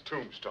 right on his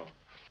tombstone.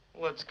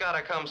 Well, it's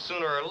gotta come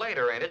sooner or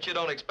later, ain't it? You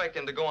don't expect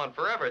him to go on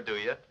forever, do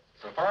you?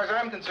 So far as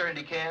I'm concerned,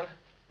 he can.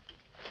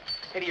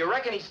 Hey, do you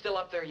reckon he's still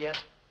up there yet?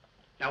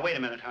 Now, wait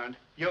a minute, Hunt.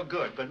 You're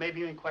good, but maybe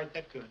you ain't quite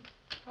that good.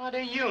 How do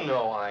you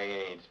know I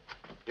ain't?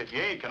 If you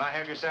ain't, can I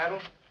have your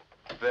saddle?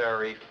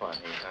 Very funny,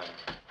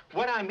 huh?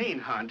 What I mean,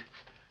 Hunt,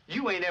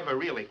 you ain't ever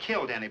really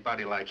killed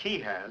anybody like he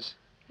has.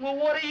 Well,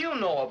 what do you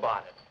know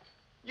about it?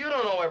 You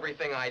don't know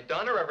everything I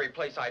done or every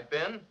place I've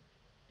been.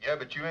 Yeah,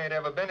 but you ain't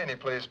ever been any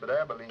place but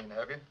Abilene,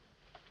 have you?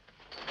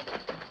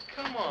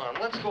 Come on,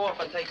 let's go up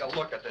and take a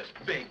look at this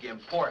big,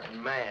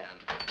 important man.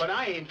 But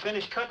I ain't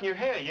finished cutting your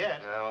hair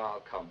yet. No,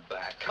 I'll come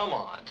back. Come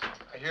on.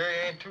 I hear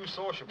he ain't too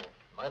sociable.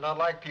 Might not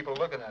like people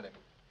looking at him.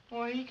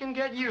 Well, he can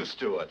get used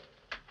to it.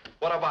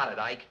 What about it,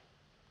 Ike?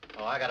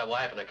 Oh, I got a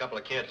wife and a couple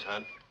of kids,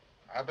 Hunt.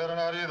 I better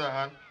not either,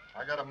 Hunt.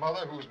 I got a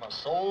mother who's my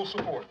sole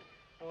support.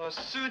 Well,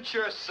 suit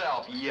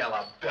yourself,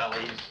 yellow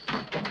bellies.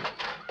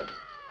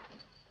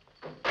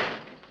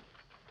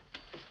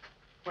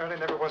 Well, he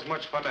never was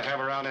much fun to have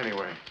around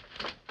anyway.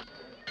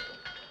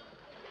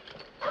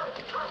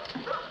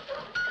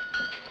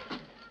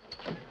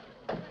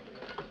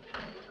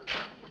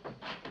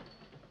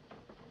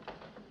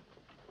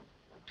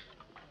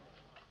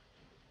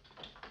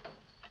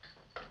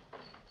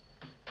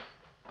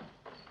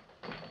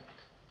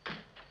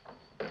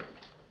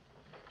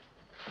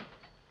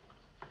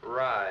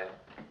 Right.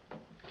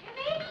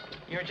 Jimmy?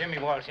 You're Jimmy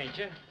Walsh, ain't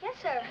you? Yes,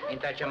 sir.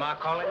 Ain't that your ma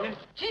calling you?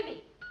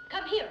 Jimmy,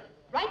 come here,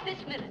 right this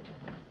minute.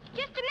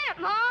 Just a minute,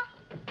 Ma.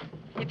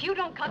 If you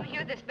don't come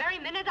here this very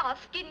minute, I'll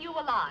skin you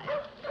alive.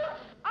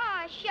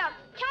 Aw, shucks.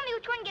 Tell me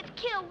which one gets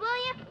killed,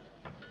 will you?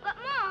 But,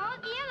 Ma,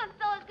 the other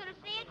fella's gonna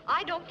see it.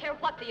 I don't care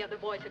what the other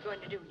boys are going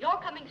to do. You're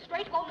coming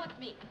straight home with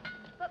me.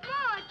 But,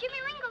 Ma,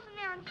 Jimmy Ringo's in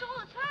there and so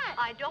is Hunt.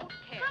 I don't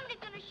care.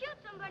 Somebody's gonna shoot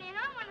somebody, and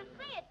I want to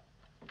see it.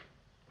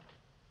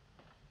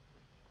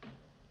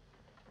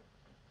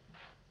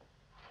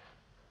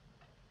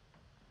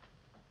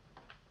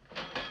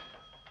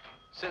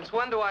 Since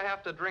when do I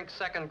have to drink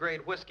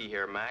second-grade whiskey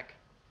here, Mac?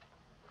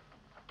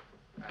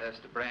 That's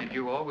the brand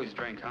you always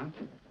drink, Hunt.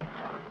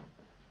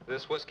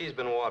 This whiskey's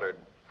been watered.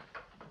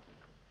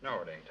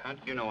 No, it ain't, Hunt.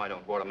 You know I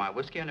don't water my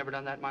whiskey. I've never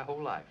done that my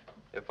whole life.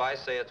 If I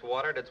say it's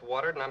watered,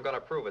 and I'm gonna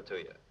prove it to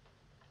you.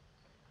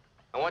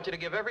 I want you to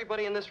give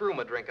everybody in this room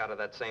a drink out of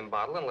that same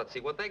bottle, and let's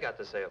see what they got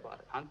to say about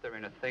it. Hunt, there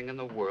ain't a thing in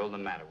the world the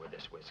matter with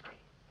this whiskey.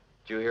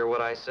 Did you hear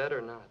what I said or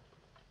not?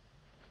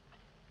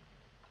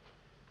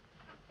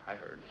 I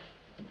heard.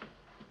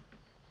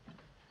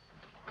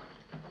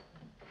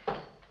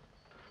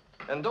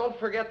 And don't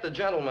forget the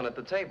gentleman at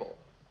the table.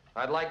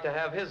 I'd like to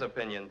have his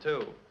opinion,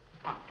 too.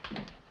 Hunt.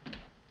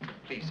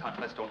 Please, Hunt,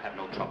 let's don't have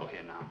no trouble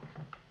here now.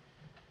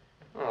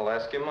 I'll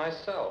ask him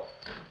myself.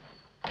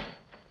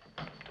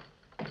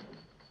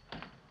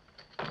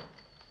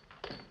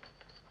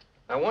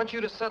 I want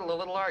you to settle a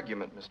little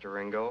argument, Mr.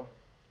 Ringo.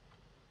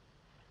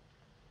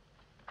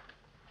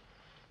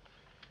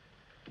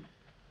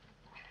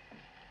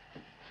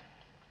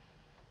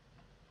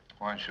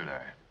 Why should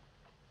I?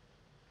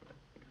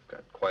 You've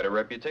got quite a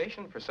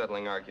reputation for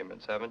settling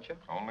arguments, haven't you?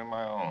 Only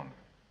my own.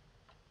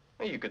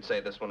 Well, you could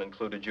say this one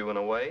included you in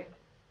a way.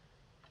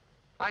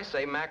 I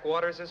say Mac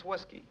Waters is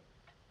whiskey.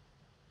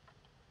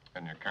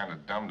 And you're kind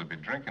of dumb to be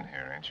drinking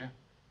here, ain't you?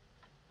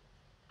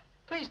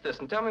 Taste this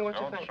and tell me what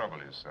you Don't think. trouble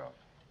yourself.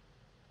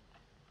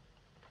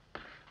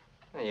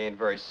 You ain't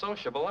very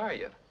sociable, are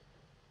you?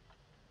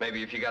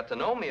 Maybe if you got to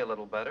know me a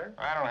little better.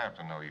 I don't have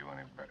to know you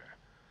any better.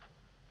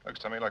 Looks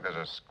to me like there's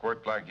a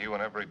squirt like you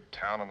in every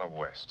town in the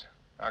West.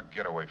 Now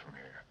get away from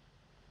here.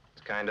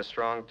 It's kind of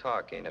strong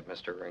talk, ain't it,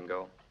 Mr.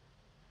 Ringo?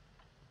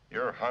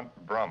 You're Hunt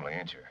Bromley,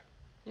 ain't you?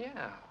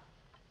 Yeah.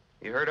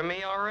 You heard of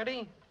me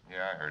already?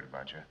 Yeah, I heard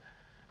about you.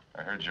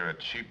 I heard you're a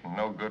cheap,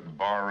 no-good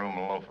barroom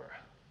loafer.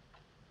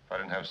 If I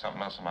didn't have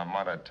something else in my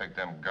mind, I'd take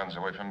them guns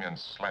away from you and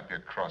slap you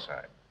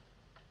cross-eyed.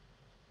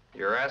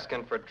 You're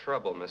asking for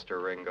trouble,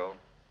 Mr. Ringo.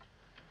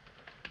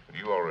 But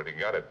you already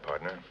got it,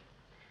 partner.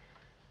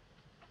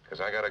 Because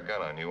I got a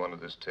gun on you under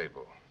this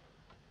table.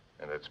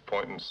 And it's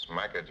pointing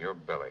smack at your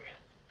belly.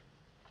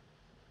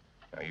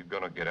 Now, you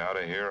gonna get out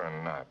of here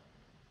or not?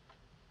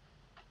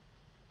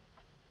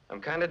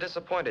 I'm kind of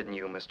disappointed in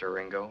you, Mr.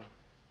 Ringo.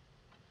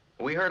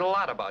 We heard a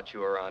lot about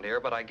you around here,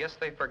 but I guess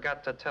they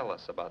forgot to tell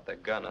us about the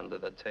gun under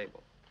the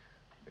table.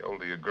 The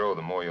older you grow,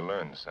 the more you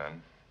learn,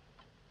 son.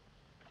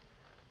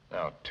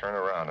 Now, turn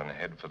around and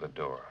head for the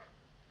door.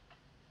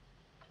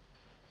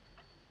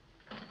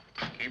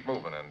 Keep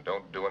moving and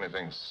don't do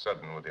anything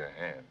sudden with your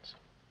hands.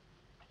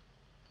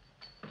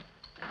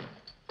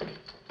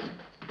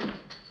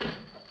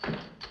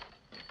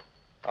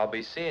 I'll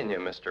be seeing you,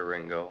 Mr.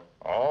 Ringo.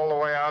 All the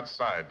way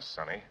outside,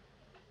 Sonny.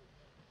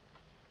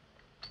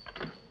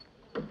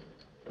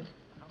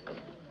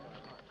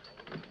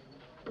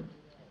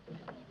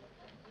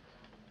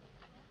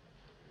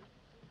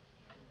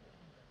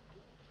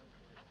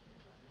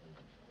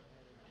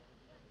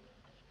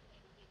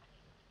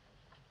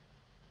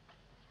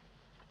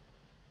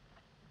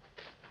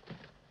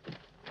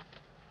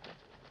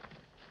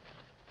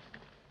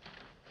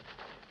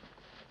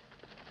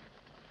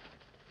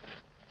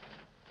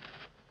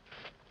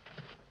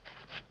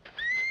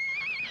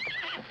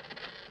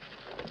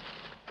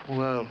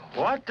 Well,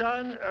 what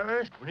on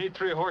earth? We need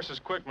 3 horses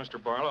quick,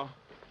 Mr. Barlow.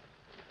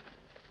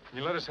 Can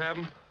you let us have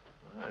them?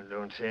 I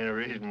don't see any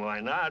reason why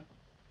not.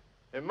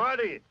 Hey,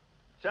 Marty,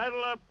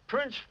 saddle up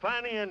Prince,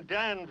 Fanny, and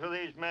Dan for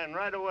these men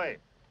right away.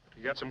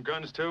 You got some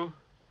guns, too?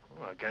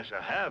 Well, I guess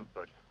I have,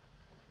 but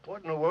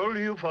what in the world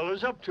are you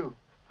fellas up to?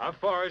 How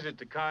far is it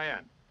to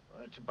Cayenne?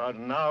 Well, it's about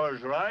an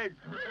hour's ride.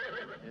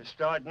 You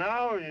start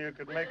now, you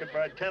could make it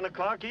by 10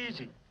 o'clock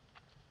easy.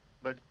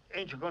 But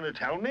ain't you going to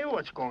tell me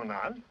what's going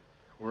on?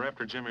 We're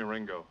after Jimmy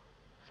Ringo.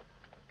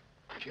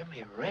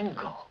 Jimmy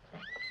Ringo?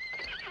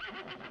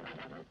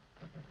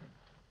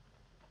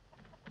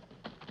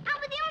 I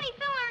was the only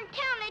fella in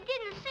town that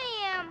didn't see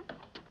him.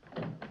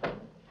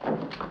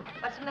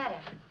 What's the matter?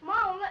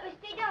 Mom won't let me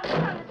stay down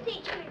town to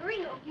see Jimmy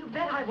Ringo. You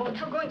bet I won't.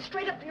 You're going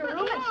straight up to your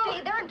room and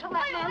stay there until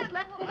that man's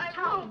left this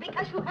town.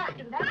 Because you have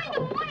to, that's I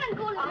don't want to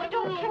go to I the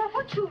don't room. care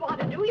what you want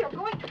to do. You're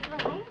going to your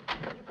room.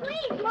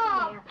 Please,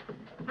 Mom.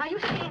 Now you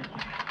stand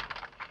there.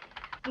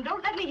 And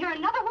don't let me hear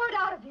another word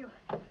out of you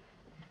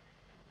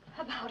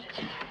about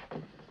it.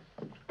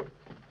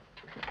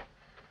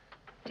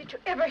 Did you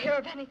ever hear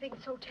of anything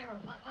so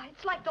terrible? Why,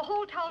 it's like the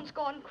whole town's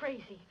gone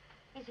crazy.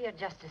 He's here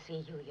just to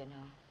see you, you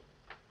know.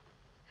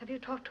 Have you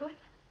talked to him?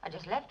 I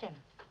just left him.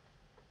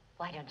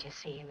 Why don't you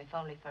see him, if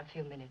only for a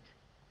few minutes?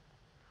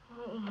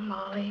 Oh,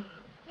 Molly,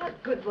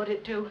 what good would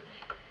it do?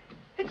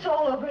 It's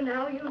all over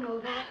now, you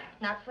know that.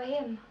 Not for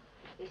him.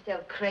 He's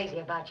still crazy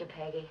about you,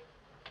 Peggy.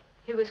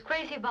 He was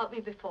crazy about me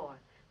before,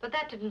 but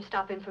that didn't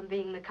stop him from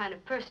being the kind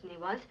of person he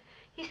was.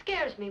 He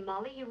scares me,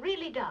 Molly. He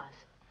really does.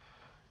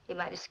 He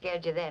might have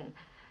scared you then,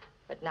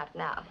 but not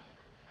now.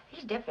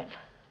 He's different.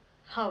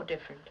 How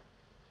different?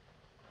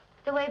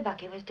 The way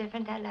Bucky was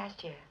different that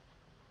last year.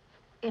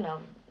 You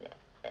know,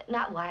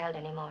 not wild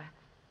anymore.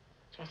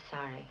 Just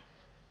sorry.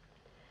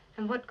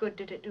 And what good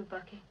did it do,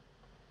 Bucky?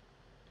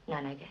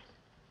 None, I guess.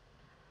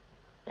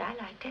 But I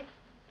liked it.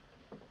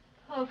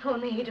 Oh, if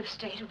only he'd have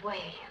stayed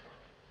away.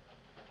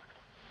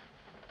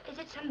 Is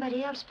it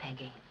somebody else,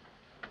 Peggy?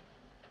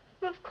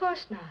 Well, of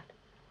course not.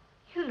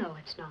 You know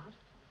it's not.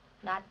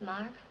 Not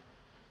Mark?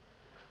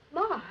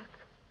 Mark?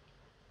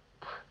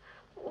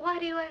 Why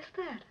do you ask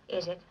that?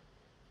 Is it?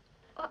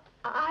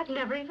 I've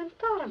never even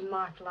thought of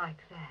Mark like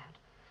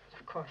that.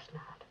 Of course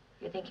not.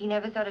 You think he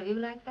never thought of you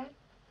like that?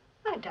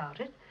 I doubt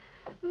it.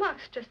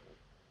 Mark's just...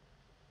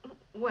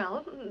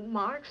 Well,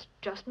 Mark's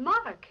just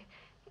Mark.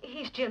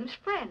 He's Jim's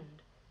friend.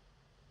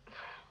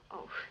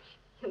 Oh,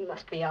 you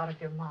must be out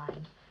of your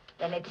mind.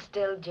 Then it's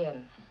still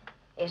Jim,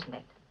 isn't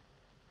it?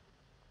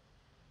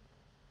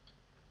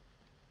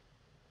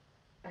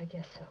 I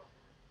guess so.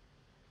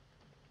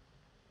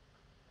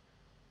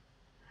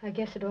 I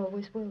guess it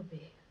always will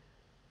be.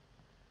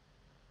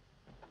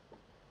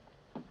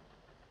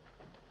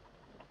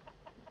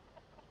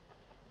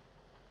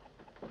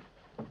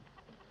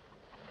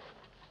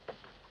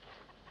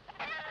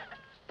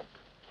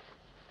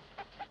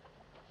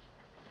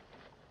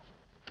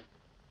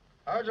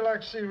 How'd you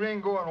like to see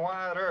Ringo and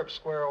Wyatt Earp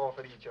square off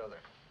at each other?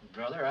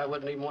 Brother, I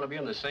wouldn't even want to be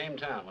in the same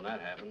town when that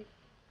happened.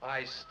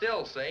 I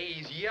still say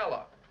he's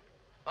yellow.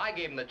 I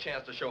gave him the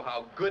chance to show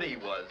how good he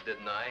was,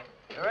 didn't I?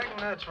 You reckon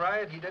that's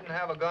right? He didn't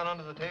have a gun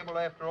under the table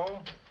after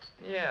all?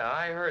 Yeah,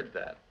 I heard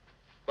that.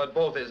 But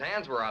both his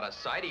hands were out of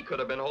sight. He could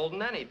have been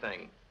holding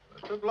anything.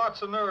 It took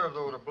lots of nerve,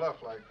 though, to bluff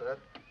like that.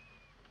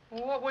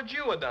 Well, what would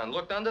you have done?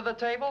 Looked under the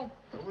table?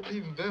 I wouldn't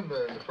even been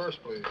there in the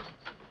first place.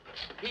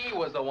 He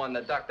was the one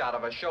that ducked out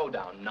of a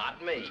showdown,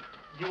 not me.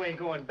 You ain't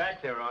going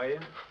back there, are you?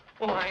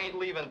 Well, I ain't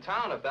leaving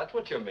town, if that's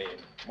what you mean.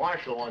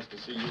 Marshal wants to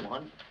see you,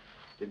 Hunt.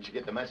 Didn't you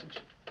get the message?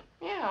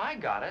 Yeah, I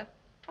got it.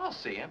 I'll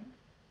see him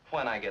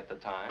when I get the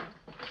time.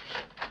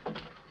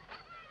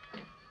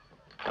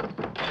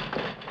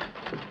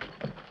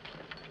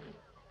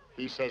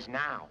 He says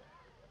now.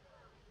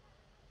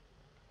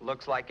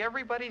 Looks like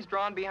everybody's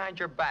drawn behind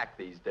your back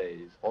these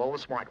days. All the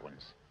smart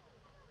ones.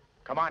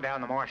 Come on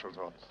down to the marshal's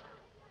office.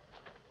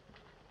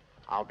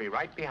 I'll be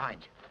right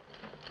behind you.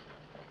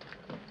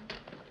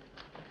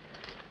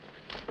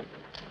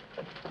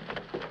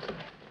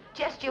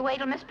 Just you wait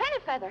till Miss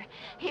Pennyfeather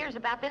hears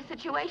about this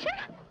situation.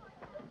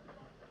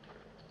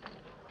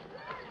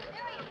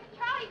 There he is.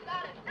 Charlie's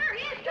got him. There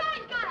he is.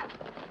 Charlie's got him.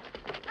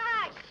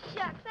 Ah,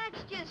 shucks.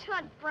 That's just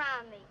Hunt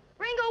Brownlee.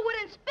 Ringo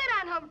wouldn't spit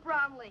on Hunt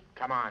Brownlee.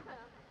 Come on.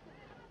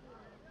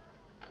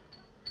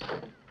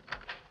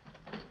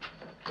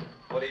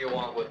 What do you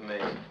want with me?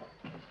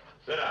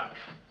 Sit down.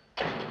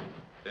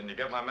 Didn't you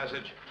get my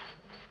message?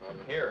 I'm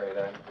here, ain't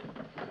I?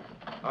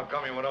 How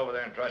come you went over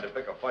there and tried to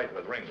pick a fight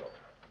with Ringo?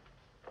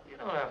 You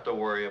don't have to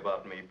worry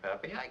about me,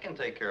 Pappy. I can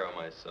take care of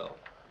myself.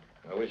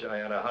 I wish I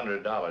had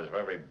 $100 for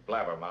every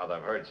blabbermouth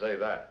I've heard say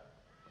that.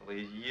 Well,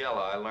 he's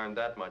yellow. I learned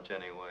that much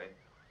anyway.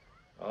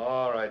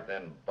 All right,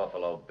 then,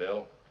 Buffalo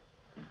Bill.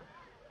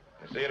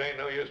 You see, it ain't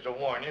no use to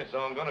warn you,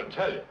 so I'm gonna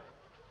tell you.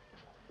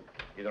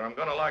 Either I'm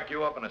gonna lock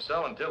you up in a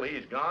cell until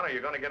he's gone, or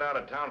you're gonna get out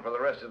of town for the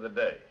rest of the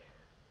day.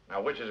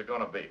 Now, which is it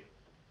gonna be?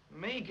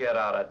 Me get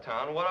out of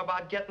town? What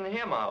about getting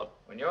him out?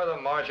 When you're the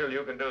marshal,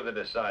 you can do the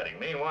deciding.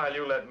 Meanwhile,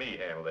 you let me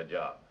handle the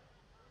job.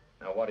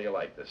 Now, what do you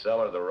like, the cell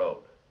or the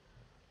road?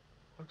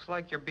 Looks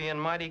like you're being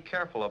mighty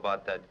careful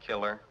about that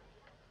killer.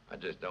 I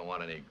just don't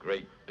want any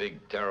great, big,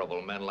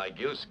 terrible men like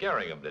you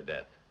scaring him to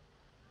death.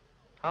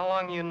 How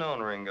long you known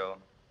Ringo?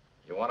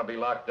 You want to be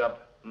locked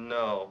up?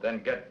 No.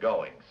 Then get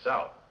going,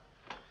 south.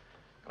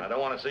 And I don't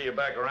want to see you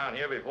back around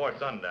here before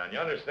sundown, you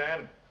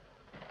understand?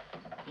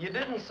 You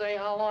didn't say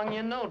how long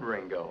you knowed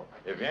Ringo.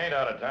 If you ain't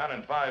out of town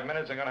in 5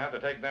 minutes, I'm gonna have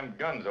to take them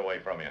guns away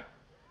from you.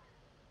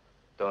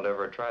 Don't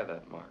ever try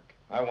that, Mark.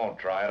 I won't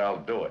try it, I'll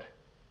do it.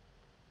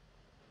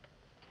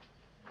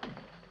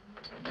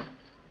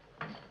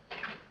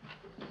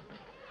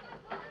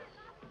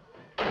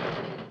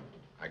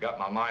 I got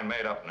my mind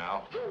made up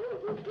now.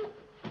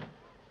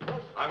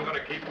 I'm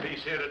gonna keep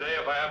peace here today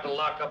if I have to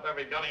lock up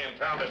every gunny in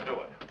town to do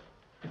it.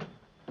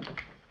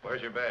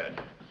 Where's your badge?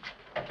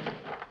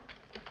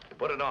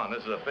 Put it on,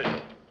 this is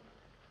official.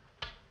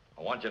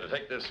 I want you to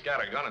take this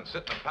scattergun and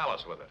sit in the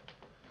palace with it.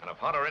 And if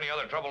Hunt or any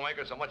other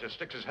troublemaker so much as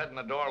sticks his head in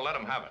the door, let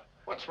him have it.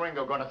 What's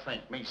Ringo gonna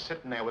think? Me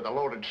sitting there with a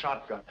loaded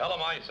shotgun. Tell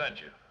him I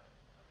sent you.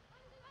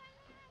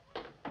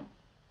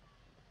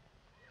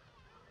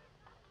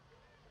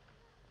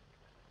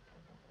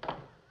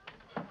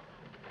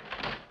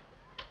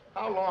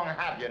 How long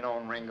have you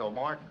known Ringo,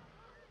 Martin?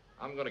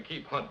 I'm gonna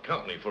keep Hunt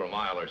company for a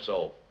mile or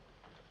so.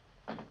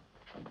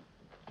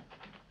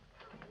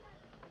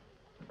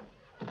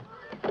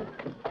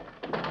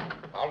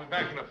 I'll be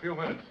back in a few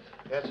minutes.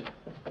 Yes, sir.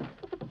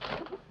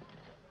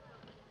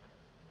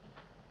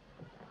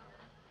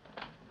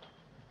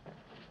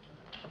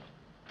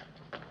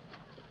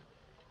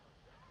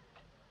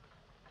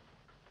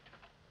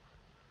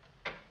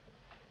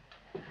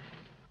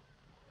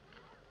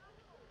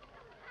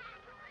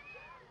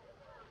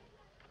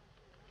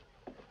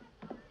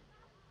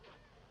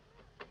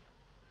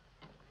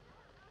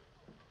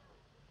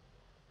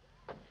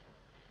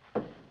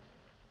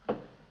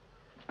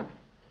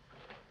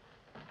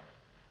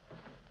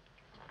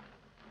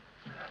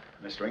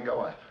 Mr.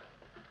 Ringo,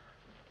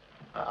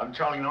 I'm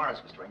Charlie Norris,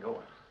 Mr.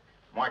 Ringo.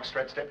 Mark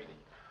Strett's deputy.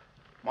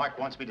 Mark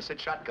wants me to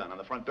sit shotgun on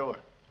the front door.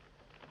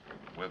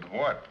 With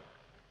what?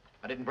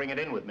 I didn't bring it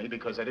in with me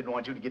because I didn't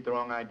want you to get the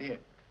wrong idea.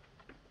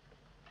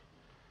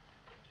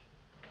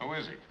 Who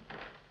is he?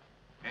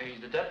 Yeah,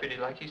 he's the deputy,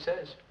 like he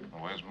says.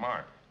 Well, where's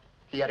Mark?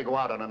 He had to go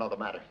out on another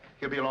matter.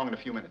 He'll be along in a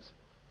few minutes.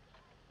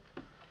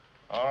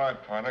 All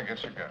right, partner,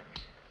 get your gun.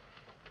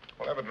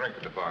 We'll have a drink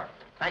at the bar.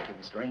 Thank you,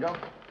 Mr. Ringo.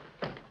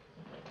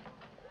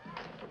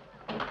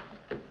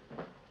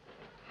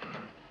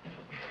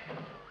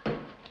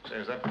 Say,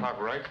 is that clock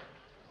right?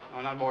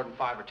 Oh, not more than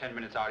 5 or 10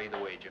 minutes out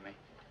either way, Jimmy.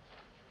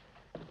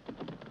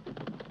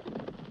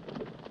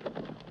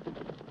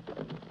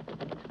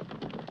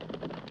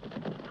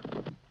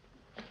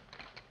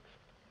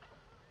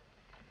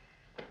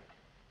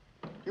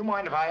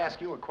 mind if I ask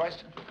you a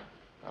question?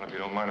 Not if you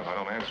don't mind if I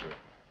don't answer it.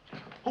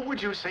 Who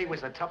would you say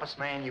was the toughest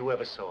man you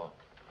ever saw?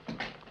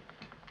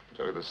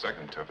 Tell you the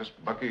second toughest,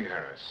 Bucky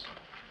Harris.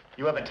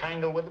 You ever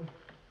tangle with him?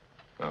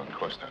 No, of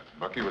course not.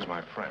 Bucky was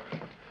my friend.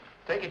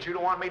 Take it you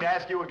don't want me to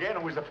ask you again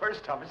who was the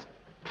first toughest.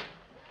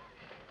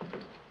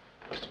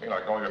 Looks to me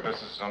like all your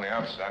business is on the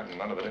outside and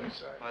none of it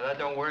inside. Well, that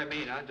don't worry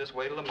me none. Just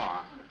wait till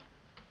tomorrow.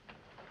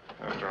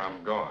 After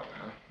I'm gone,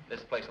 huh?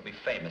 This place will be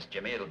famous,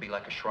 Jimmy. It'll be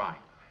like a shrine.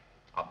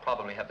 I'll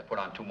probably have to put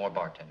on 2 more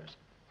bartenders.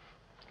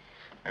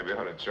 Maybe I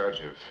ought to charge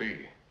you a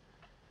fee.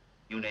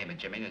 You name it,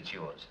 Jimmy, and it's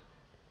yours.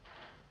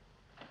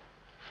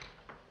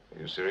 Are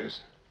you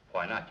serious?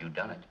 Why not? You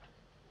done it.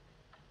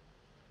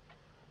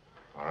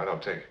 All right, I'll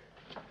take it.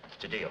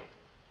 It's a deal.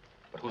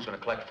 But who's going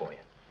to collect for you?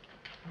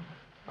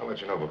 I'll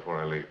let you know before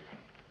I leave.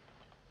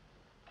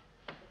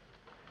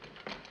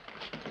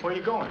 Where are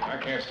you going? I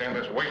can't stand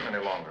this waiting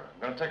any longer.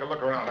 I'm going to take a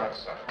look around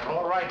outside.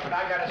 All right, but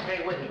I got to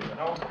stay with you, you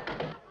know?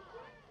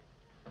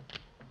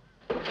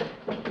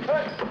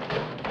 Hey!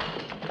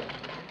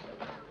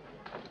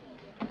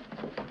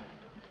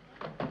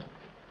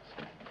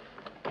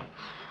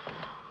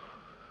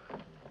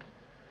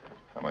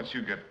 How much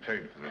you get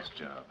paid for this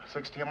job?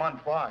 $60 a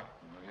month. Why?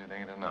 Well, it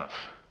ain't enough.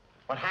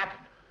 What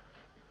happened?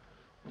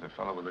 There's a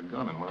fellow with a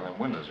gun in one of them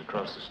windows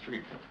across the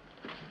street.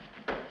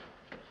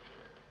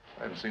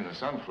 I hadn't seen the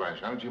sun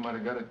flash on it. You might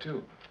have got it,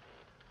 too.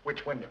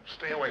 Which window?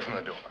 Stay away from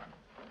the door.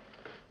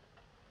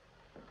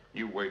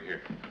 You wait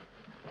here.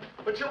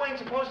 But you ain't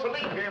supposed to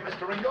leave here,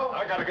 Mr. Ringo.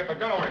 I gotta get the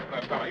gun away from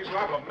that fellow. He's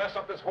liable to mess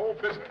up this whole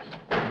business.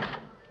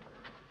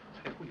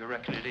 Hey, who you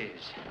reckon it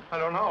is? I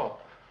don't know.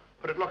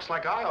 But it looks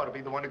like I ought to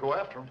be the one to go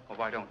after him. Well,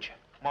 why don't you?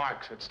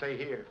 Mark said stay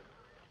here.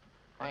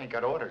 I ain't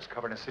got orders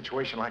covering a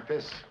situation like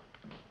this.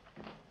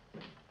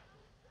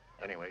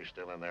 Anyway, he's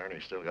still in there, and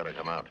he's still got to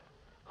come out.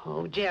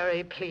 Oh,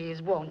 Jerry,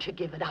 please, won't you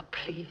give it up,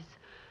 please?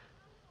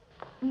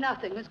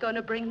 Nothing is going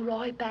to bring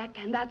Roy back,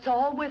 and that's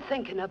all we're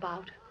thinking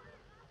about.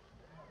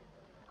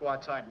 Go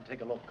outside and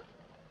take a look.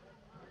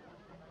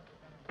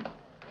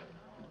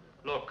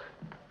 Look,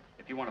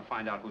 if you want to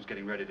find out who's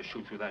getting ready to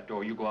shoot through that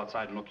door, you go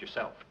outside and look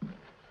yourself.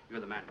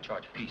 You're the man in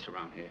charge of peace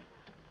around here.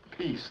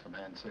 Peace, the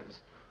man says.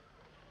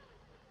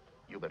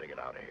 You better get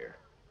out of here.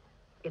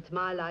 It's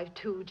my life,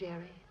 too,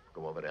 Jerry.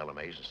 Go over to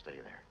LMA's and stay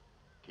there.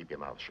 Keep your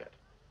mouth shut.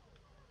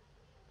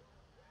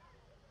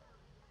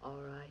 All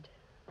right.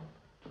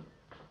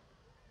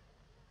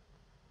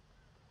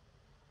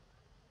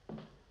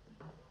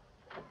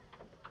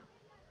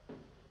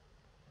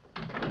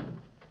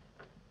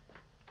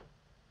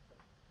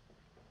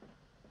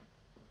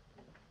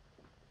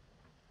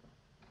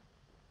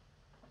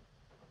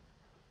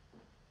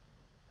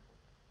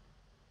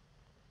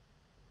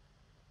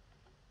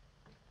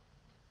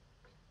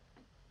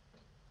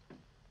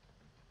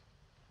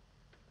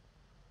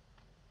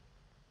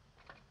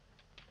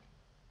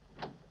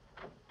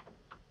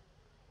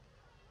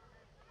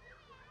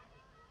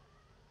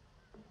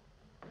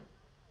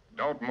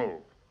 Don't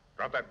move.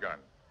 Drop that gun.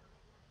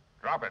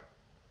 Drop it.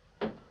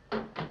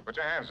 Put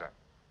your hands up.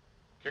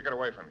 Kick it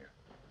away from you.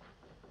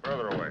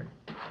 Further away.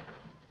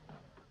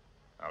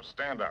 Now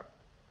stand up.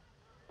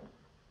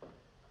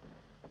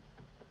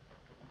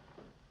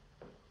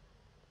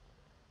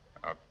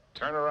 Now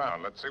turn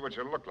around. Let's see what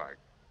you look like.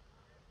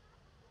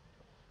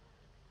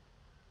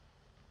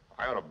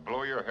 I ought to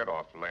blow your head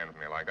off laying with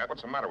me like that.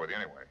 What's the matter with you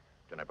anyway?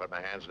 Can I put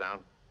my hands down?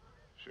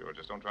 Sure,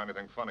 just don't try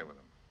anything funny with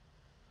them.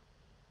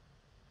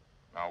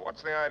 Now,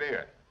 what's the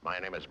idea? My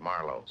name is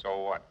Marlowe. So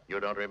what? You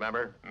don't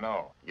remember?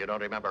 No. You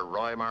don't remember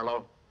Roy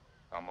Marlowe?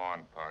 Come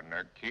on,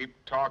 partner. Keep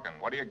talking.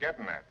 What are you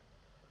getting at?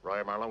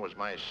 Roy Marlowe was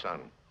my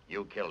son.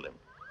 You killed him.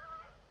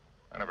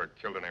 I never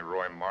killed any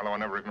Roy Marlowe. I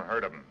never even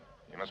heard of him.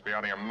 You must be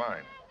out of your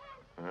mind.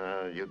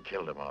 You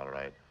killed him, all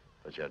right.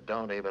 But you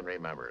don't even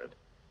remember it.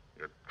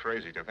 You're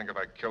crazy to think if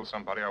I killed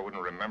somebody, I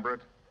wouldn't remember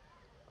it.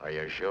 Are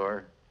you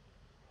sure?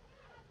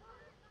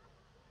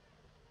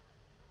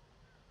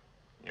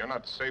 You're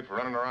not safe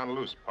running around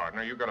loose,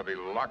 partner. You gotta be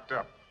locked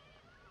up.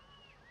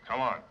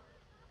 Come on.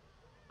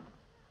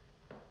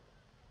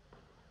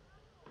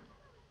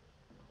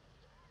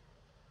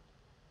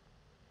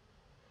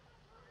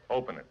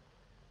 Open it.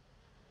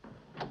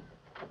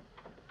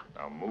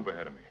 Now move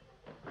ahead of me.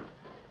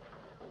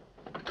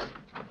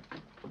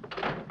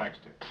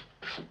 Baxter.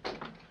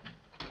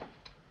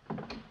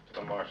 To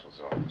the marshal's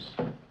office.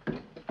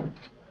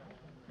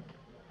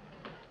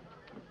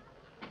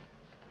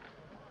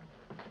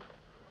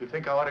 You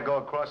think I ought to go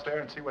across there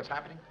and see what's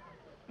happening?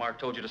 Mark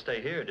told you to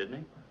stay here, didn't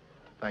he?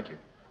 Thank you.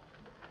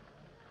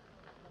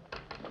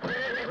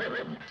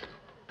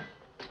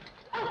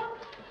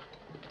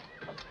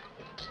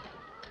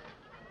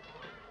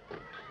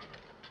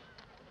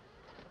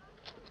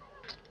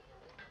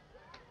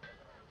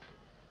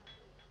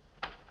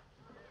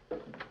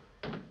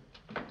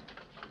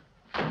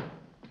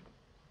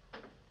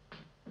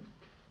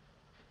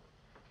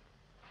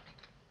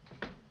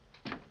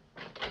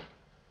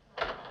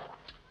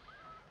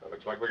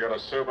 Looks like we gotta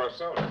serve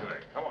ourselves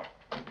today. Come on.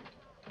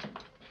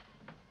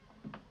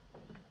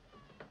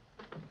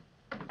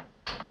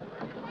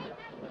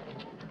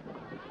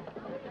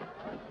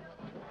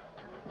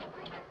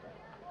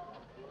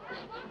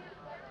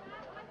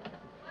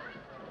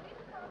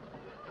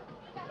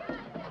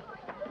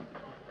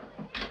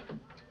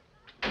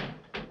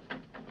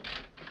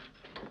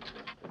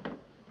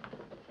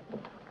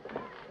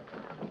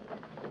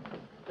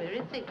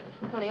 see.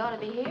 Well, he ought to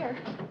be here.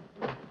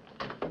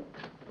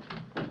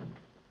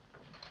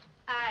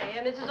 I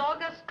am Mrs.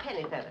 August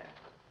Pennyfeather.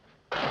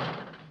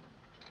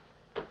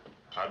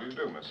 How do you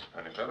do, Miss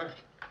Pennyfeather?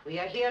 We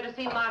are here to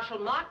see Marshal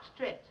Mark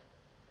Stritt.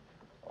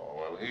 Oh,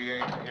 well, he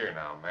ain't here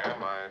now,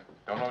 ma'am. I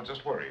don't know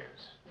just where he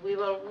is. We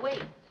will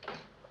wait.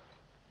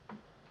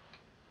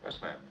 Yes,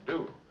 ma'am,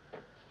 do.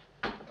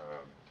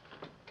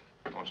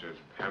 Won't you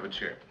have a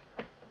chair?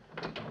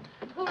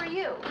 Who are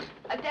you?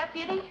 A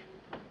deputy?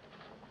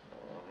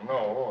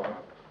 No,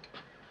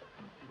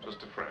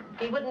 just a friend.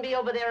 He wouldn't be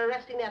over there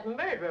arresting that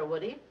murderer,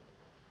 would he?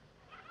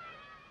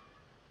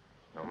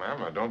 No,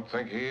 ma'am, I don't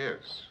think he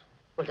is.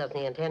 Well, doesn't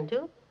he intend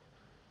to?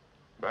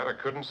 That I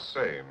couldn't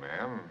say,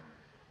 ma'am.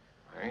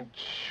 I ain't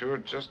sure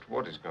just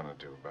what he's gonna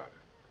do about it.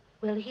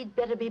 Well, he'd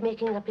better be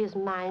making up his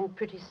mind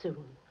pretty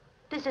soon.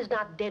 This is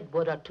not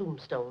Deadwood or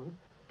Tombstone.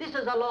 This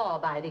is a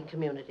law-abiding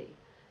community.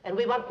 And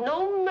we want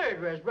no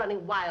murderers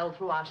running wild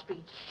through our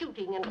streets,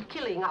 shooting and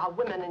killing our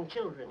women and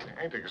children.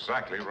 He ain't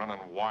exactly running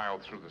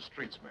wild through the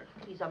streets, ma'am.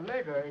 He's a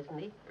murderer, isn't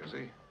he? Is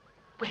he?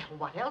 Well,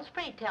 what else,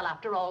 pray tell,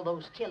 after all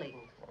those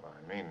killings? Well,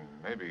 I mean,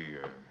 maybe,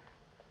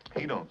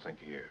 he don't think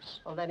he is.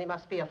 Well, then he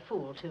must be a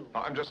fool, too.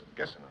 No, I'm just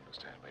guessing,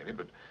 understand, lady,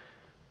 but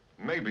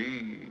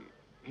maybe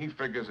he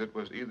figures it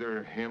was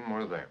either him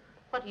or them.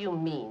 What do you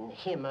mean,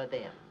 him or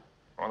them?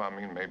 Well, I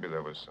mean, maybe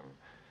there was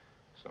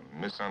some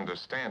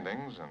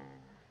misunderstandings, and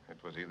it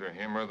was either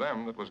him or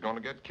them that was going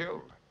to get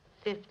killed.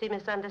 50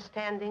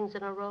 misunderstandings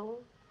in a row?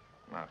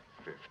 Not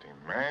 50,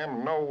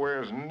 ma'am.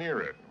 Nowhere's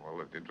near it.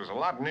 Well, it was a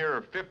lot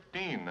nearer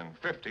 15 than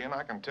 50, and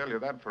I can tell you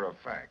that for a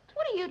fact.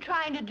 What are you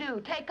trying to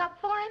do? Take up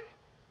for him?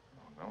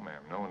 Oh, no,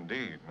 ma'am. No,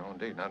 indeed. No,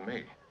 indeed. Not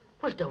me.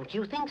 Well, don't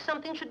you think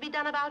something should be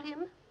done about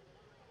him?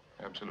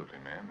 Absolutely,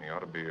 ma'am. He ought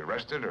to be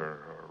arrested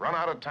or run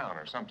out of town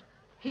or something.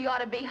 He ought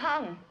to be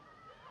hung.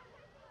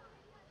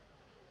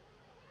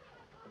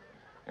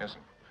 Yes,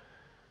 ma'am.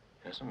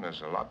 Yes, and there's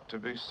a lot to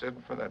be said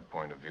for that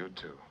point of view,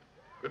 too.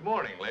 Good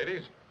morning,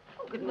 ladies.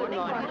 Oh, good morning,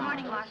 Marshal. Good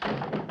morning,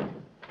 Marshal.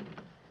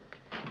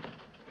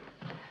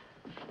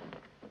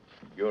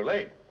 You're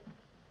late.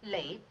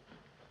 Late?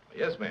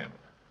 Yes, ma'am.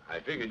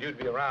 I figured you'd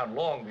be around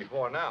long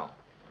before now.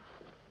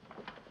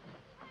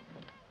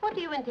 What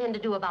do you intend to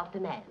do about the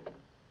man?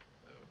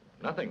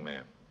 Nothing,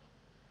 ma'am.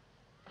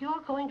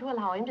 You're going to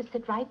allow him to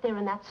sit right there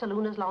in that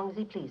saloon as long as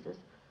he pleases,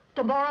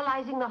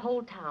 demoralizing the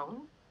whole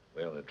town?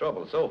 Well, the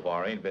trouble so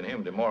far ain't been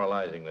him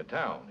demoralizing the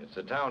town. It's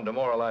the town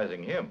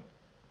demoralizing him.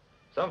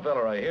 Some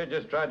fella I hear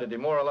just tried to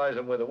demoralize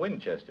him with a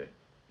Winchester.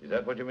 Is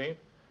that what you mean?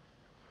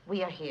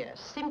 We are here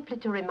simply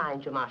to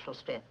remind you, Marshal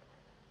Stritt,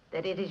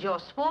 that it is your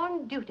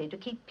sworn duty to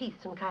keep peace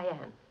in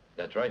Cayenne.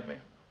 That's right, ma'am.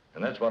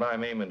 And that's what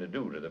I'm aiming to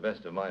do to the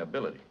best of my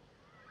ability.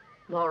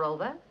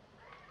 Moreover,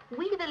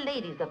 we, the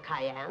ladies of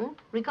Cayenne,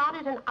 regard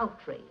it an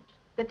outrage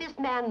that this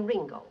man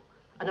Ringo,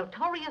 a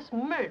notorious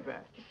murderer,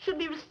 should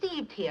be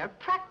received here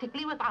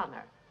practically with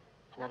honor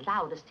and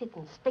allowed to sit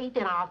in state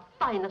in our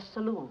finest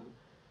saloon.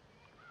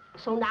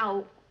 So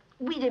now,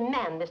 we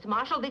demand, Mr.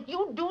 Marshal, that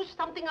you do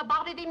something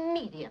about it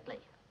immediately.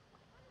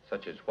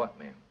 Such as what,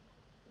 ma'am?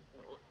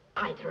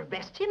 Either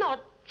arrest him or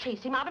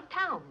chase him out of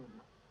town.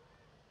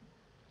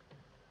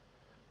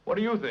 What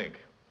do you think?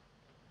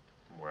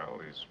 Well,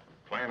 he's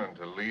planning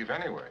to leave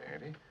anyway,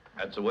 ain't he?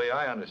 That's the way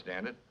I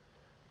understand it.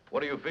 What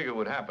do you figure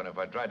would happen if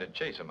I tried to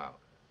chase him out?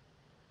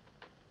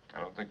 I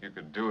don't think you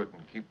could do it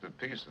and keep the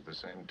peace at the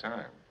same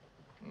time.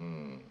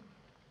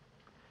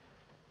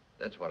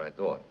 That's what I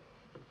thought.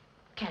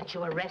 Can't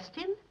you arrest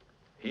him?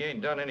 He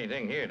ain't done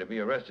anything here to be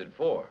arrested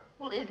for.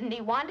 Well, isn't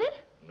he wanted?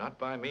 Not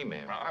by me,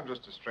 ma'am. Well, I'm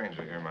just a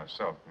stranger here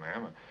myself,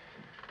 ma'am.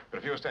 But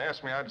if you was to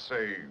ask me, I'd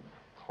say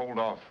hold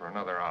off for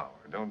another hour.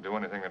 Don't do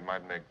anything that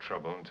might make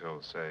trouble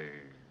until, say,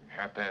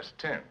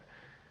 10:30.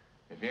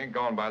 If he ain't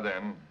gone by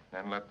then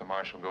let the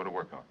marshal go to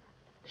work on him.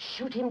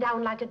 Shoot him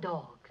down like a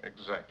dog.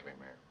 Exactly,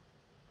 ma'am.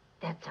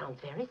 That sounds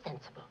very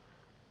sensible.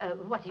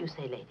 What do you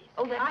say, ladies?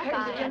 Oh, that's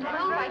fine.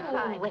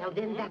 Oh, well,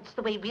 then that's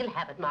the way we'll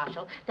have it,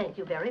 Marshal. Thank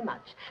you very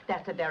much.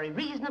 That's a very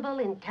reasonable,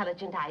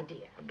 intelligent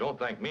idea. Don't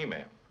thank me,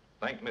 ma'am.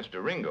 Thank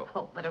Mr. Ringo.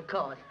 Oh, but of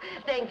course.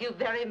 Thank you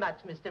very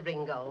much, Mr.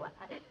 Ringo.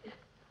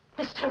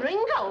 Mr.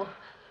 Ringo!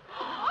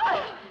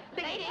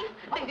 Lady.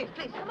 Ladies,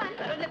 please. Come on.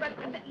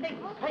 Ladies.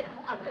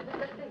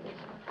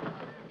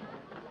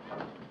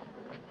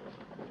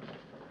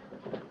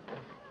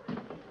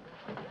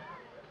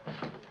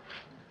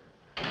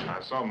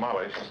 I saw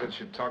Molly. She said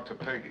she'd talk to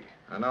Peggy.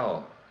 I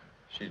know.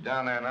 She's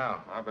down there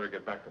now. I better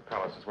get back to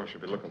Palace. That's where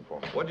she'll be looking for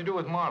me. What'd you do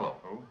with Marlowe?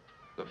 Who?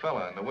 The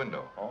fella in the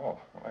window. Oh,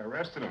 well, I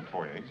arrested him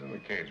for you. He's in the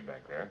cage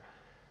back there.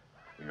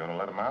 You gonna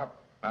let him out?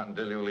 Not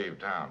until you leave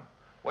town.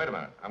 Wait a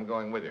minute. I'm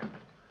going with you.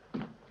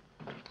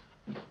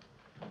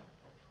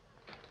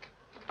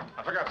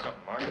 I forgot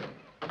something, Mark.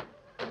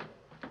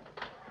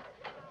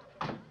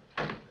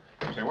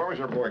 Say, where was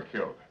your boy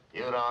killed?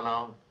 You don't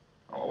know?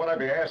 Oh, what'd I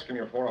be asking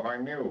you for if I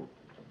knew?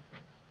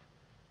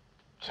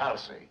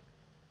 Chelsea.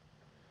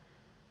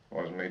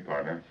 Wasn't me,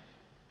 partner.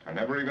 I've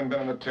never even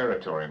been in the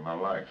territory in my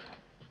life.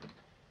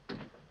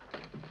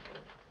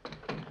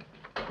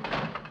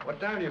 What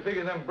time do you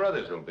figure them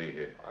brothers will be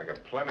here? I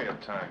got plenty of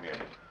time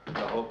yet.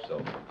 I hope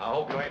so. I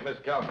hope you ain't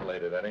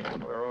miscalculated any. Well,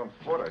 they're on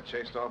foot. I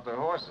chased off their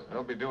horses.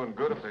 They'll be doing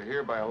good if they're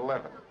here by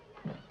 11.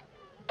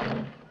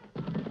 I've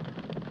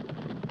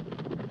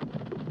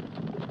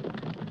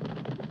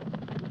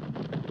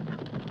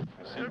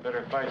seen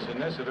better fights than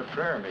this at a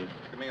prayer meeting.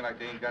 To me like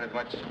they ain't got as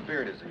much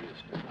spirit as they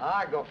used to.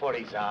 I go for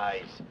his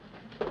eyes.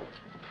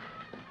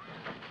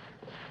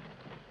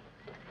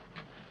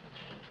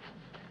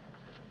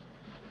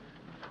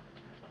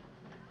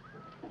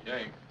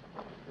 Jake,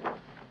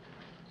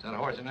 is that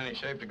horse in any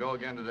shape to go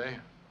again today?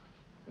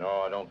 No,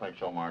 I don't think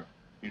so, Mark.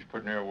 He's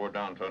pretty near wore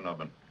down to a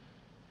nubbin.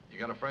 You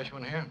got a fresh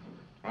one here?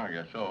 I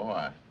guess so.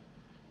 Why?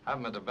 Have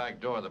him at the back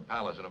door of the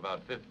palace in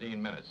about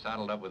 15 minutes,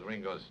 saddled up with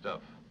Ringo's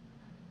stuff.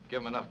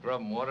 Give him enough grub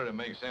and water to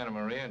make Santa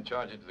Maria and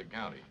charge it to the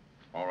county.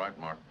 All right,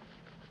 Mark.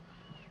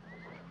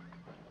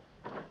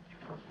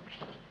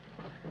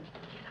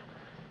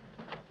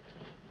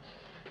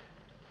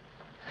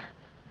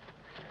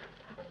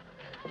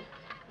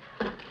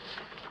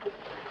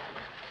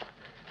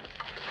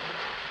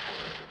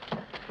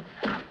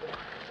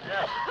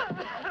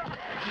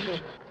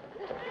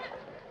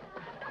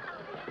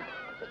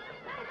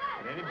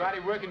 Anybody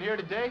working here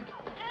today?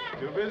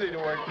 Too busy to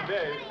work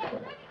today.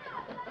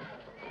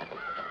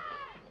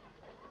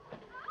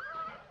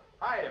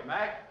 Hiya,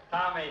 Mac.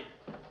 Tommy.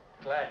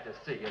 Glad to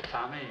see you,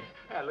 Tommy.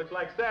 Yeah, looks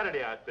like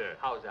Saturday out there.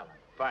 How's Ellen?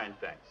 Fine,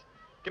 thanks.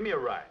 Give me a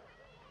ride.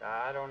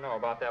 I don't know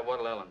about that.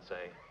 What'll Ellen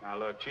say? Now,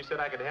 look, she said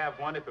I could have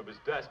one if it was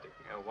dusty.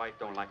 Your wife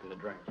don't like him to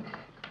drink.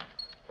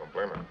 Don't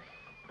blame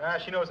her.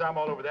 She knows I'm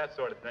all over that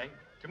sort of thing.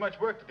 Too much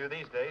work to do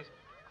these days.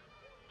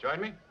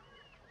 Join me?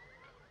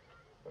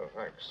 Oh,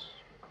 thanks.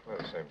 Well,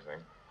 the same thing.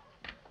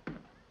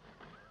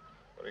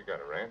 What do you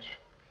got, a ranch?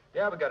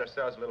 Yeah, we got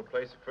ourselves a little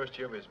place the first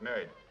year we was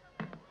married.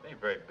 It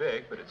ain't very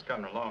big, but it's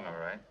coming along all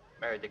right.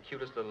 Married the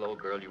cutest little old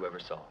girl you ever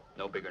saw.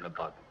 No bigger than a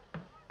bug.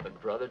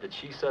 But, brother, did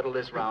she settle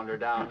this rounder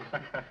down?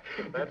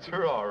 That's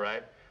her, all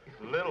right.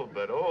 Little,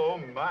 but oh,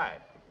 my.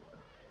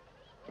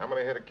 How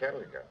many head of cattle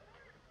you got?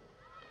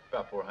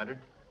 About 400.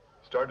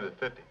 Started at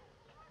 50.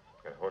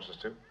 Got horses,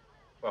 too?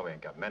 Well, we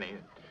ain't got many.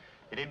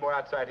 You need more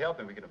outside help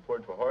than we can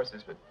afford for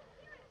horses, but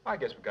I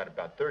guess we got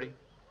about 30.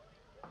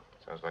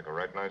 Sounds like a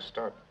right nice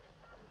start.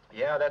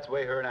 Yeah, that's the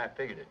way her and I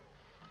figured it.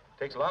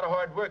 Takes a lot of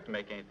hard work to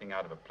make anything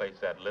out of a place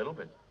that little,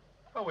 but,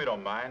 well, we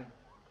don't mind.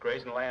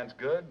 Grazing land's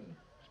good, and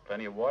there's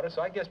plenty of water,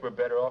 so I guess we're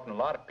better off than a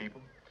lot of people.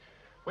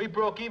 We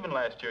broke even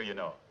last year, you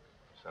know.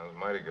 Sounds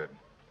mighty good.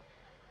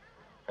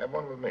 Have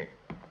one with me.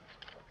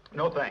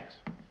 No, thanks.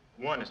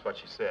 One is what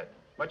she said.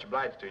 Much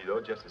obliged to you,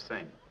 though, just the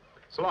same.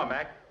 So long,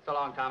 Mac. So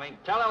long, Tommy.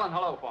 Tell Ellen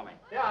hello for me.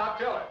 Yeah, I'll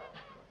tell her.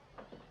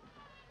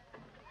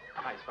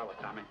 Nice fella,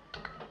 Tommy.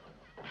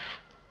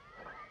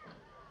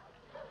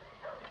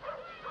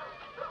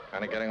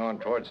 Kind of getting on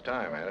towards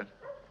time, ain't it?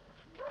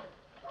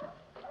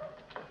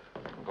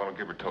 I'm gonna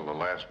give her till the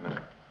last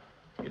minute.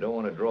 You don't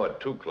want to draw it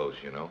too close,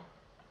 you know.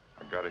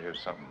 I gotta hear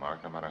something,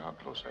 Mark, no matter how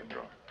close I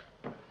draw.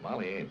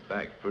 Molly ain't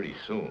back pretty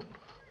soon.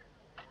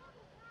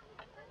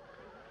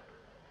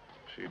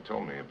 She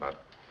told me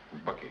about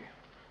Bucky.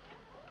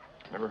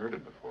 Never heard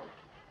it before.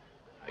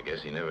 I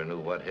guess he never knew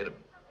what hit him.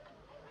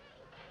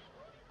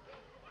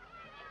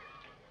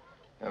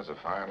 That's a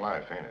fine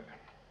life, ain't it?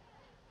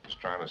 Just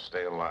trying to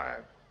stay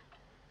alive.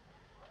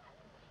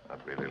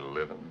 Not really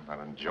living, not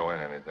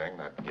enjoying anything,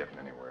 not getting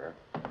anywhere.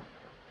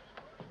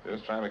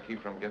 Just trying to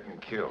keep from getting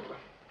killed.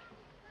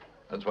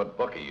 That's what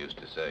Bucky used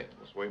to say.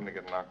 Just waiting to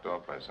get knocked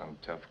off by some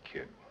tough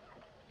kid.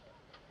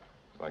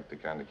 Like the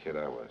kind of kid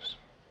I was.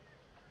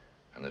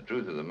 And the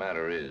truth of the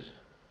matter is,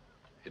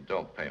 it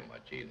don't pay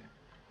much either.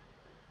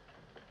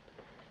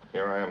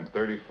 Here I am,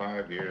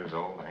 35 years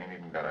old. I ain't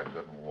even got a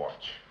good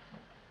watch.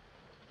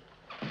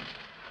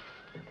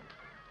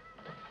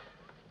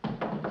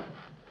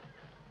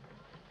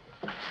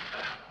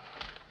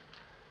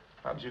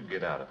 How'd you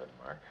get out of it,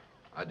 Mark?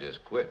 I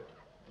just quit.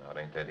 No, it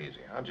ain't that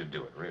easy. How'd you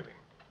do it, really?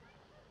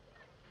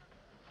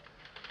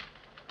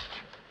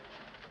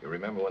 You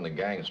remember when the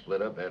gang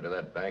split up after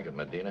that bank at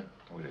Medina?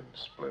 We didn't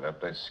split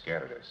up. They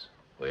scattered us.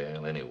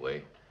 Well,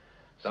 anyway,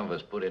 some of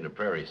us put into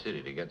Prairie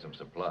City to get some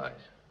supplies.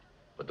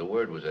 But the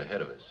word was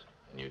ahead of us,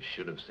 and you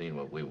should have seen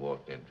what we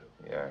walked into.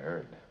 Yeah, I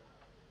heard.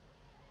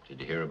 Did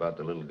you hear about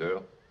the little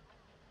girl?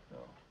 No.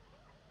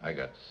 I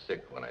got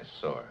sick when I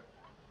saw her.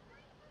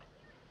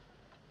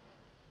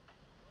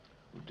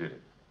 Who did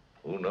it?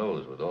 Who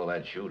knows? With all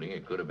that shooting,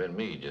 it could have been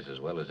me just as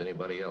well as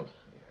anybody else.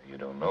 Yeah, you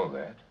don't know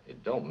that.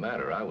 It don't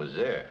matter. I was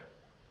there.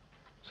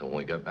 So when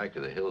we got back to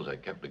the hills, I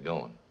kept it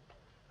going.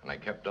 And I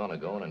kept on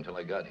going until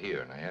I got here,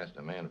 and I asked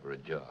a man for a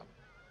job.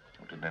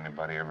 Did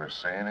anybody ever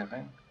say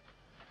anything?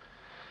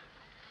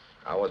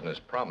 I wasn't as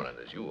prominent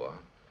as you are.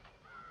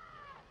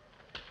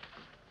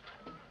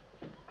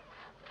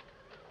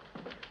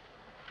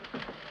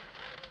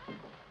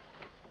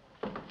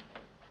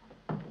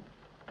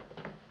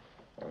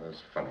 Well,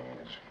 that's funny, ain't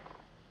it?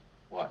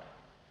 What?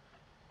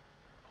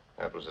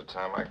 That was the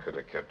time I could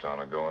have kept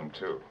on going,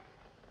 too.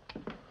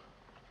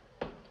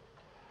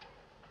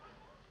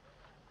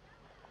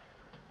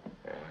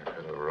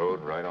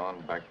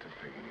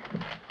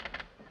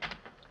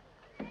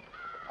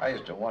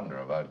 used to wonder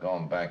about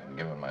going back and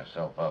giving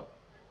myself up.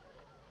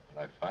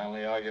 But I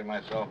finally argued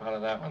myself out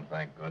of that one,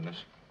 thank goodness.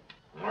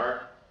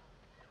 Mark?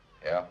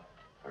 Yeah?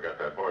 I got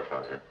that horse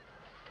out here.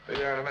 Be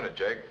there in a minute,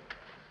 Jake.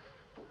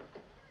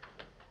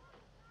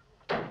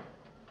 I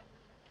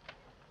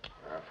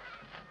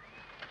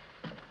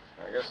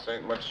guess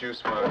ain't much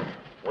use my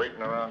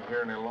waiting around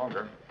here any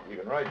longer. You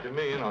can write to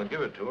me and I'll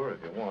give it to her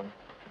if you want.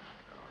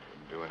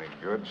 Wouldn't do any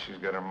good. She's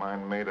got her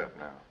mind made up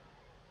now.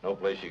 No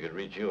place she could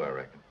reach you, I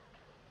reckon.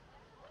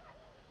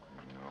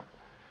 No.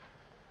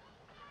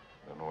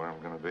 Don't know where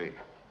I'm gonna be.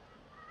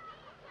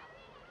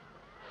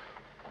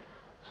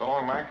 So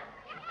long, Mike.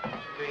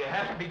 Do you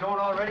have to be going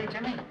already,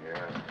 Jimmy?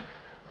 Yeah.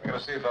 I'm gonna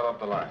see if I'll up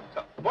the line.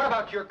 So, what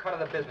about your cut of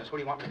the business? Who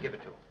do you want me to give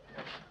it to?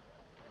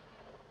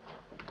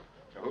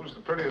 Who's the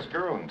prettiest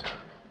girl in town?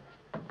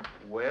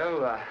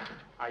 Well,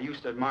 I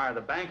used to admire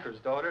the banker's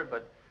daughter,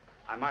 but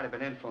I might have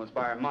been influenced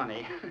by her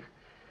money.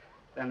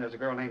 Then there's a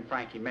girl named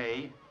Frankie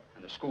May,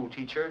 and the school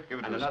teacher. Give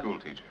it to the school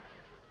teacher.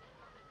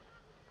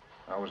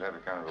 I always had a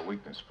kind of a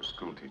weakness for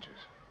school teachers.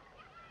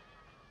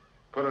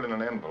 Put it in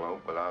an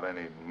envelope without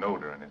any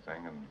note or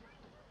anything and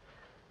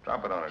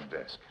drop it on her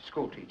desk.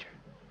 School teacher.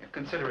 Yeah,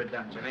 consider it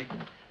done, Jimmy.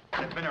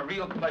 It's been a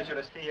real pleasure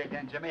to see you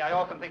again, Jimmy. I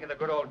often think of the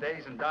good old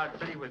days in Dodge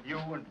City with you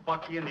and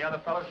Bucky and the other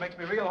fellows. Makes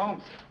me real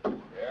homesick.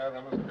 Yeah,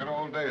 them was good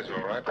old days,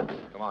 all right.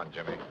 Come on,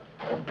 Jimmy.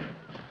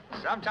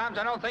 Sometimes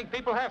I don't think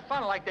people have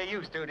fun like they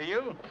used to, do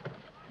you?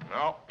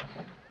 No.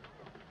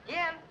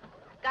 Jim,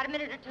 got a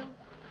minute or two?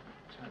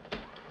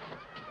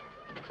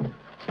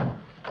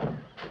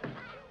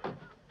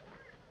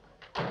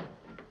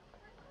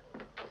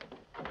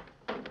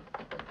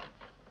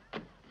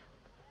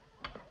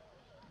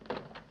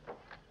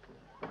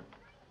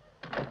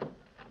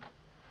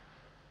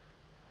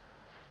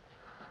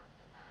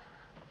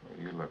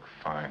 You look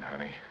fine,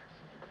 honey.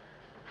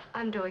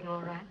 I'm doing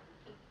all right.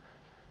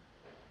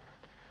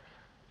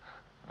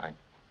 I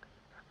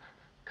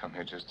come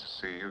here just to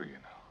see you, you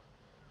know.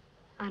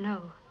 I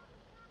know.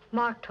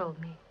 Mark told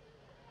me.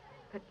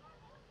 But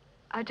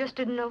I just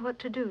didn't know what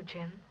to do,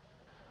 Jim.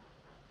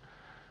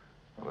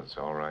 Well, it's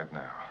all right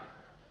now.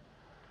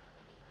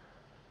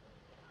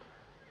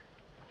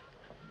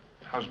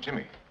 How's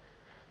Jimmy?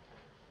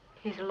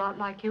 He's a lot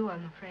like you,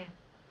 I'm afraid.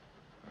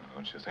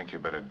 Don't you think you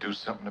better do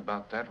something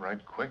about that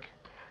right quick?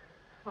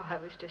 Oh, I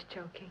was just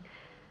joking.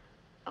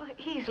 Oh,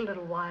 he's a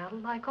little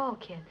wild, like all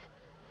kids.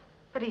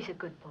 But he's a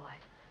good boy.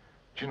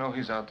 Do you know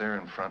he's out there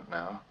in front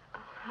now?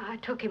 I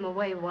took him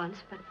away once,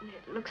 but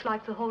it looks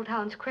like the whole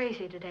town's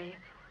crazy today.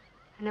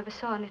 I never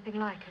saw anything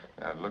like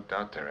it. I looked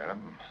out there at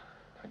him.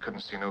 I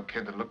couldn't see no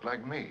kid that looked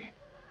like me.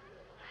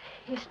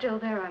 He's still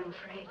there, I'm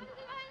afraid.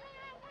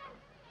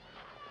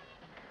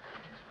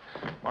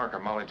 Mark or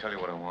Molly, tell you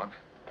what I want?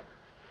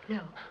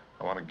 No.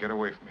 I want to get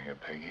away from here,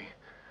 Peggy.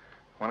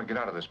 I want to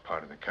get out of this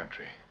part of the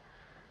country.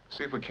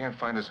 See if we can't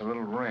find us a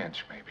little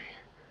ranch, maybe.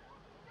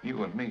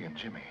 You and me and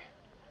Jimmy.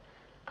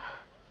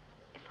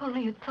 If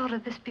only you'd thought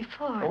of this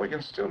before. Oh, we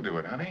can still do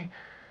it, honey.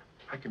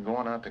 I could go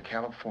on out to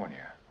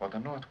California or the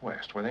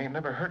Northwest, where they ain't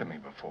never heard of me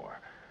before.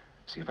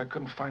 See if I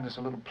couldn't find us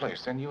a little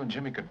place. Then you and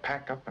Jimmy could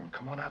pack up and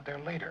come on out there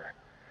later.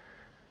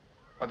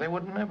 Or they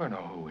would never know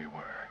who we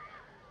were.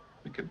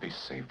 We could be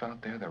safe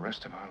out there the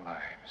rest of our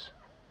lives.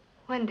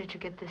 When did you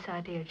get this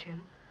idea,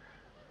 Jim?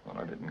 Well,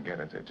 I didn't get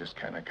it. It just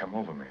kind of come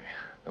over me.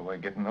 The way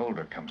getting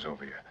older comes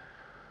over you.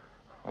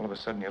 All of a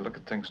sudden, you look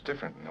at things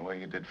different than the way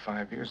you did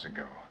 5 years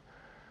ago.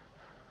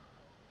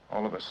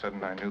 All of a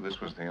sudden, I knew this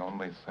was the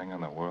only thing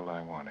in the world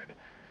I wanted.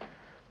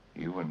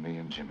 You and me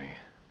and Jimmy.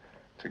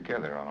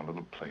 Together on a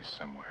little place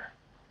somewhere.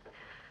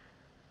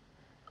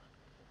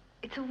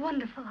 It's a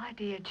wonderful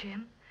idea,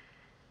 Jim.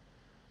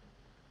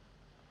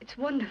 It's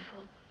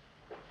wonderful.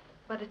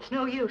 But it's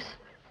no use.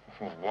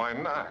 Well, why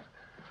not?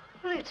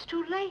 Well, it's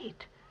too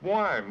late.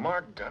 Why?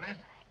 Mark done it.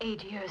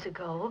 8 years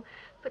ago.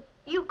 But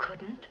you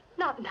couldn't.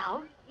 Not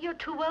now. You're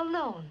too well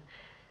known.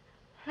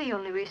 The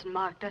only reason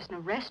Mark doesn't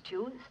arrest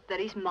you is that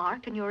he's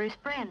Mark and you're his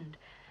friend.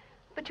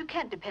 But you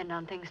can't depend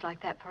on things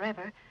like that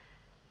forever.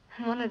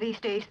 And one of these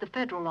days, the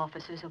federal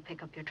officers will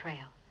pick up your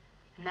trail.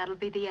 And that'll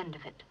be the end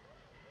of it.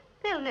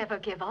 They'll never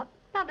give up.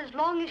 Not as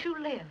long as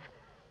you live.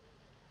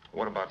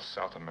 What about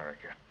South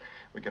America?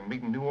 We can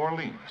meet in New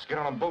Orleans. Get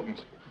on a boat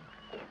and...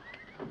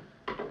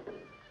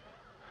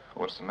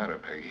 What's the matter,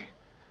 Peggy?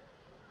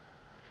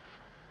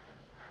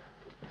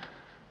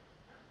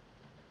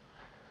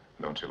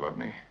 Don't you love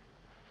me?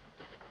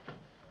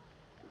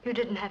 You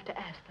didn't have to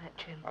ask that,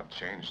 Jim. I've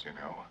changed, you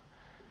know.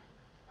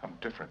 I'm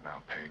different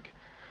now, Peg.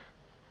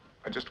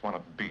 I just want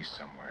to be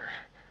somewhere.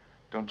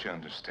 Don't you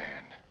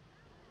understand?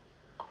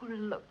 Oh,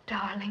 look,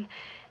 darling.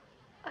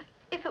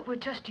 If it were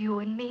just you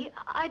and me,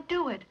 I'd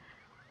do it.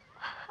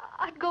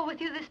 I'd go with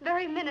you this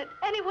very minute,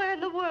 anywhere in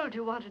the world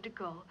you wanted to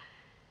go.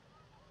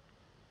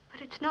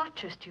 But it's not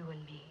just you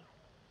and me.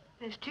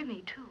 There's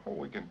Jimmy, too. Oh,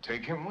 we can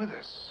take him with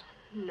us.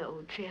 No,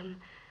 Jim.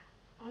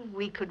 Oh,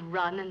 we could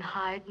run and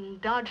hide and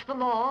dodge the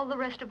law all the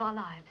rest of our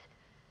lives.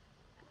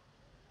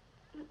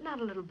 Not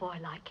a little boy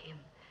like him.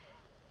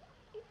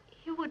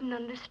 He wouldn't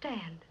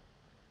understand.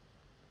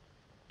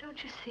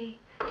 Don't you see?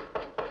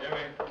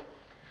 Jimmy.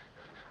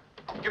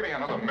 Give me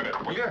another minute,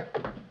 will you?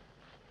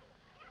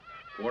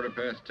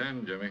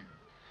 10:15, Jimmy.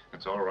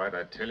 It's all right,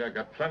 I tell you. I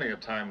got plenty of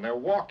time. They're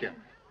walking.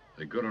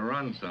 They could have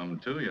run some,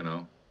 too, you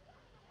know.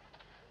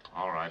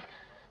 All right.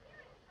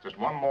 Just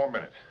one more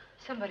minute.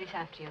 Somebody's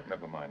after you.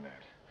 Never mind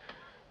that.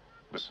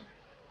 Listen.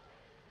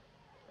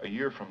 A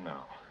year from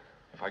now,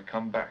 if I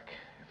come back,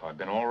 if I've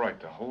been all right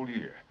the whole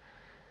year,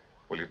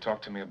 will you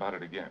talk to me about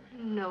it again?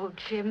 No,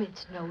 Jim,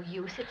 it's no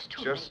use. It's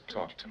too late. Just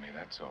talk to me,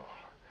 that's all.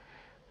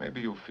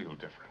 Maybe you'll feel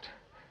different.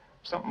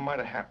 Something might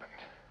have happened.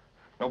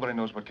 Nobody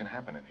knows what can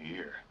happen in a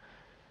year.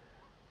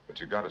 But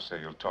you gotta say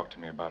you'll talk to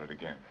me about it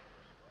again.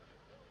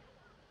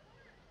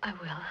 I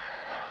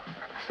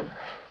will.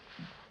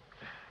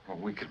 Well,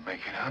 we can make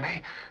it,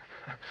 honey.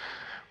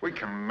 We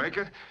can make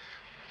it.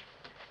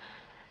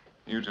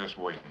 You just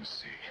wait and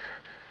see.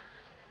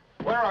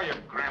 Where are you,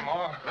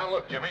 Grandma? Now,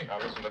 look, Jimmy. Now,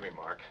 listen to me,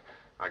 Mark.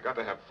 I got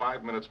to have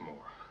 5 minutes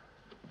more.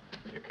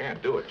 You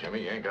can't do it,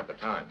 Jimmy. You ain't got the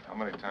time. How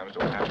many times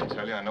do I have to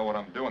tell you I know what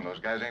I'm doing? Those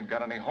guys ain't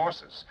got any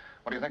horses.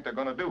 What do you think they're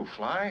gonna do,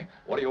 fly?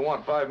 What do you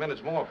want 5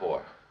 minutes more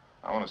for?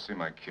 I want to see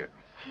my kid.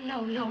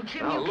 No, no,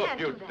 Jim, Now, you look, can't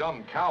you do that.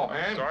 dumb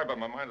cowhand. I'm sorry, but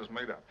my mind is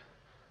made up.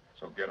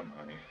 So get him,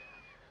 honey.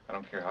 I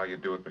don't care how you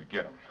do it, but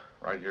get him.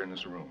 Right here in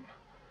this room.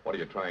 What are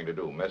you trying to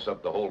do, mess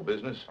up the whole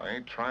business? I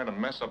ain't trying to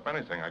mess up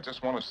anything. I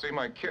just want to see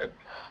my kid.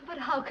 But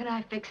how can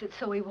I fix it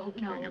so he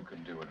won't know? Yeah, you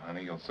can do it,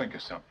 honey. You'll think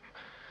of something.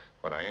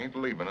 But I ain't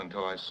leaving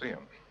until I see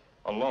him.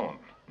 Alone.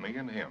 Me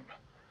and him.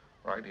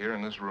 Right here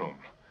in this room.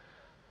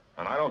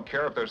 And I don't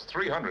care if there's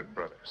 300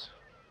 brothers.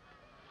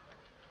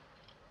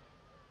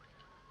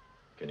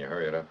 Can you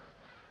hurry it up?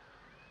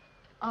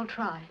 I'll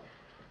try.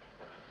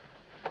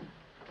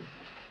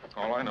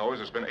 All I know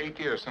is it's been 8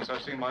 years since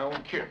I've seen my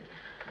own kid.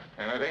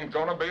 And it ain't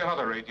gonna be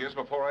another 8 years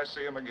before I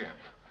see him again.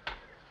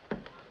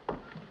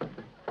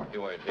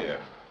 You ain't here.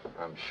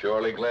 I'm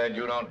surely glad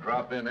you don't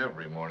drop in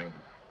every morning.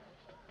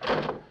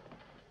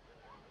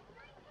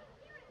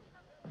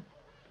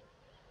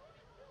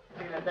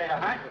 There,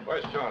 huh?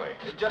 Where's Charlie?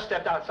 He just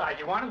stepped outside.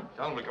 You want him?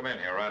 Tell him to come in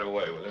here right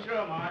away, will you?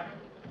 Sure, Mark.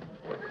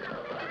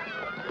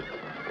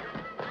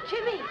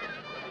 Jimmy!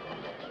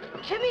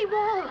 Jimmy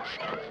Walsh!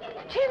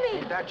 Jimmy!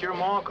 Is that your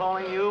ma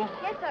calling you?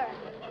 Yes, sir.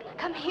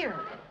 Come here.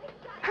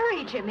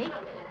 Hurry, Jimmy.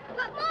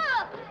 But,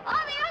 Ma, all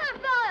the other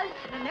fellas.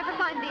 Now, never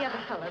mind the other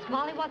fellas.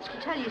 Molly wants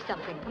to tell you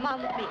something. Come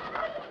on with me.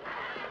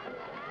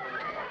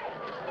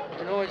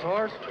 You know his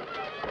horse?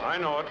 I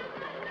know it.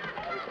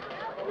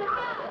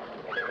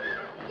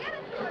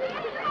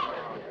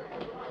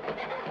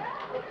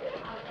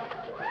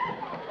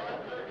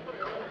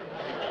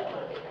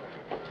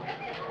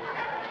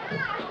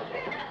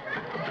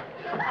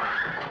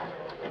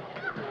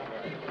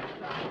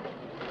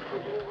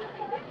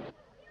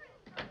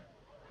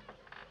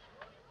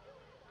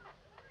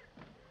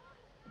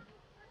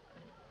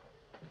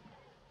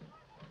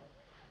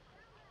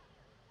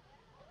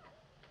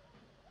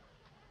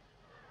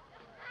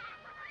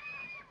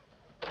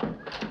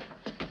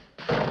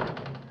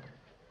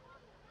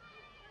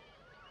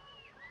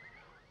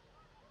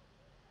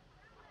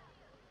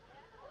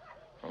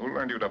 Who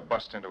learned you to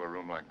bust into a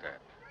room like that?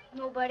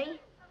 Nobody.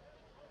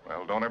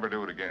 Well, don't ever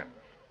do it again.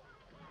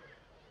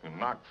 You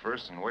knock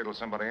first and wait till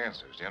somebody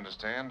answers. Do you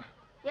understand?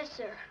 Yes,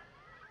 sir.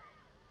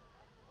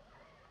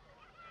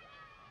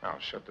 Now,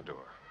 shut the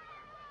door.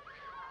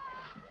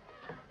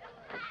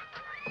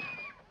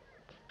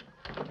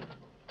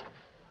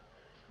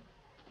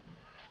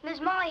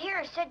 Miss Molly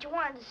Harris said you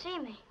wanted to see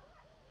me.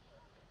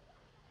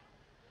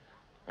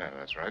 Yeah,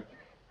 that's right.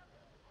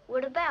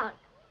 What about?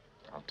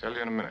 I'll tell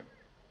you in a minute.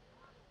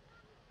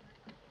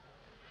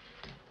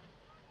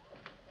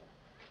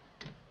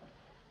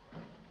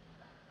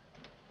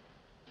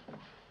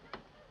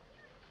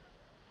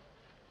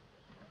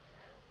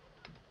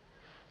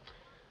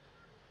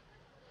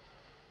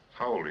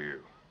 How old are you?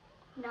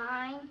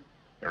 9.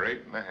 You're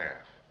 8 and a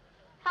half.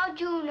 How'd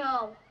you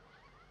know?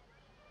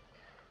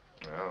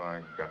 Well,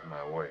 I got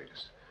my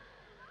ways.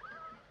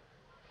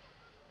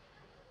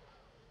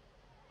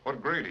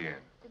 What grade are you in?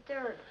 The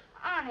 3rd.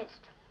 Honest.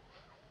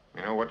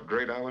 You know what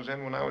grade I was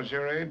in when I was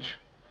your age?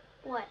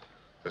 What?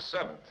 The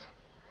 7th.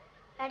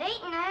 At 8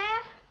 and a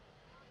half?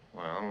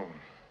 Well,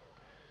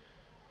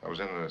 I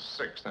was in the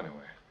 6th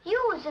anyway. You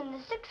was in the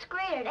 6th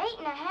grade at 8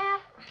 and a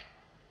half?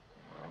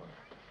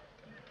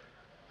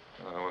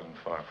 Well, I wasn't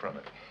far from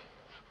it.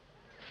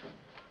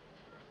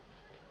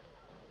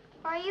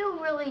 Are you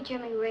really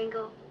Jimmy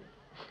Ringo?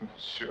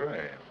 Sure I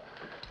am.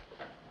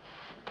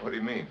 What do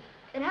you mean?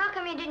 Then how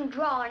come you didn't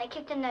draw when I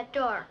kicked in that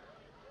door?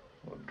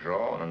 Well,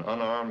 draw on an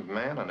unarmed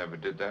man? I never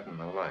did that in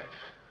my life.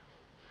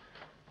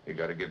 You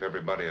gotta give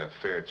everybody a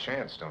fair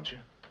chance, don't you?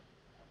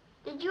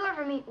 Did you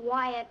ever meet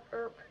Wyatt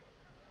Earp?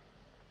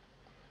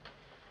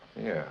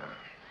 Yeah.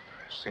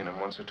 I've seen him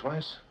once or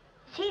twice.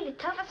 Is he the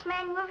toughest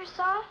man you ever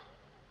saw?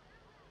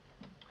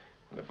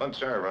 The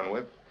bunch I run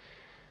with,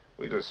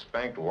 we just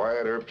spanked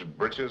Wyatt Earp's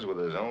britches with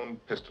his own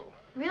pistol.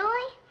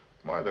 Really?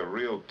 Why, the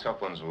real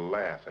tough ones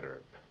laugh at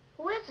Earp.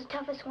 Who is the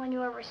toughest one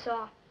you ever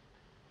saw?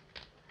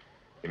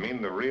 You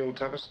mean the real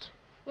toughest?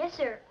 Yes,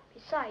 sir.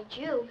 Besides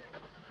you.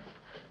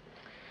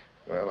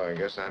 Well, I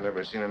guess I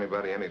never seen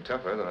anybody any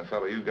tougher than a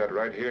fellow you got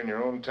right here in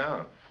your own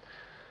town.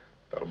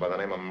 A fellow by the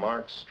name of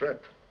Mark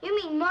Strett. You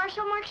mean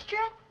Marshal Mark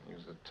Strett?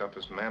 He's the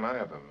toughest man I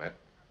ever met.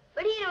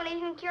 But he don't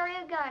even carry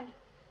a gun.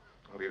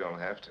 Well, he don't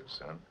have to,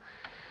 son.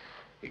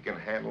 He can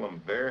handle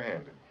them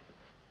bare-handed.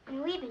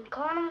 And we've been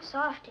calling him a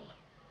softy.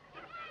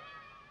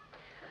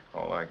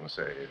 All I can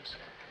say is,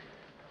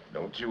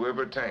 don't you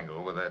ever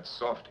tangle with that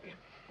softy.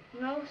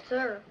 No,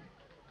 sir.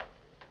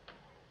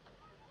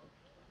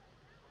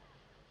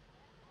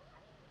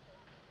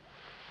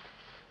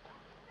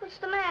 What's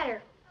the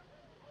matter?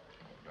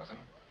 Nothing.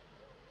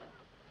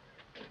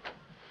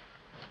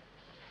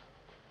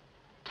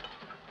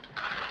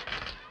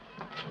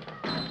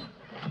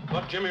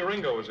 Thought Jimmy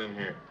Ringo was in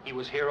here. He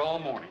was here all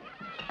morning.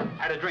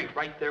 Had a drink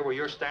right there where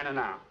you're standing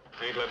now.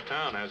 Ain't left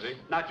town, has he?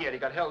 Not yet. He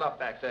got held up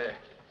back there.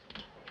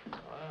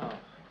 Wow.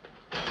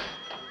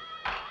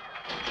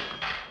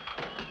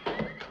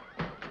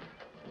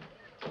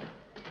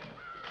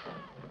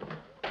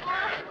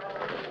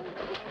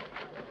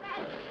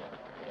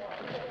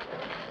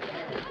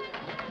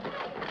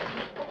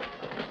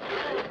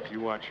 You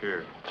watch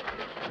here.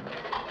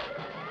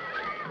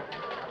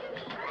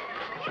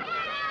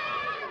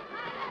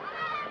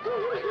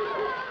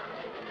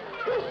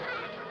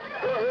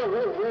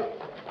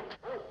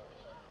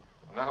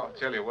 Now I'll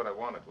tell you what I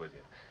wanted with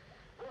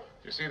you.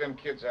 You see them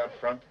kids out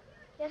front?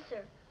 Yes,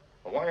 sir.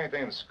 Well, why ain't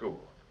they in school?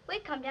 We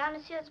come down to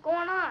see what's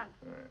going on.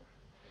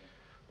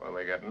 Well,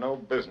 they got no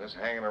business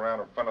hanging around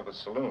in front of the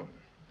saloon.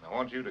 I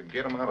want you to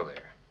get them out of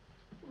there.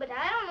 But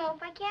I don't know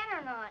if I can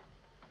or not.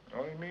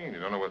 What do you mean? You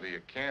don't know whether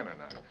you can or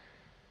not.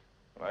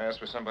 When I asked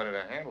for somebody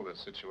to handle this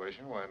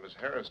situation, why, Miss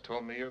Harris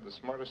told me you're the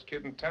smartest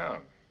kid in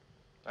town.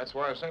 That's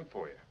why I sent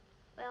for you.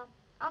 Well,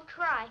 I'll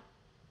try.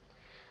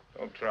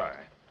 Don't try.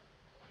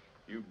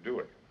 You do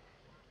it.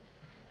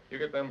 You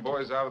get them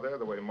boys out of there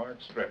the way Mark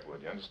Strett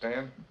would, you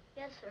understand?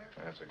 Yes, sir.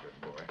 That's a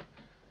good boy.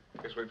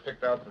 Guess we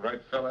picked out the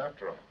right fella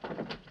after all.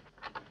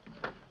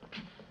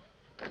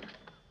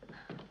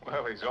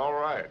 Well, he's all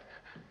right.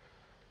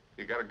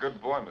 You got a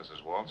good boy,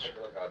 Mrs. Walsh. Take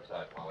a look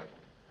outside, Molly.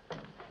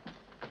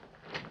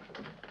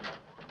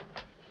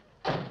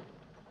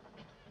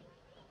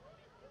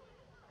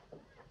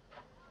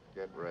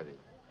 Get ready.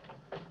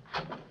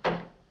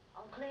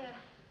 All clear.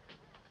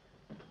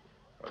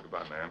 Well,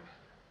 goodbye, ma'am.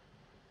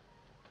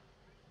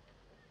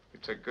 You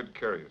take good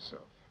care of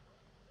yourself.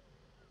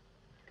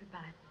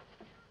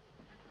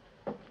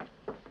 Goodbye.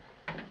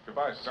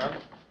 Goodbye, son.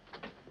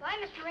 Bye,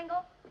 Mr. Ringo.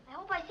 I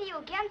hope I see you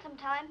again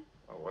sometime.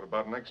 Well, what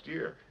about next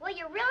year? Will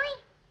you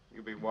really?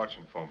 You be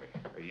watching for me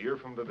a year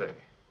from today.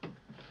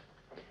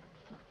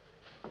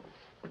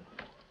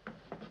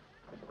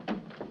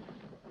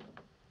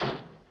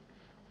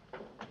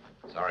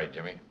 Sorry,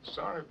 Jimmy.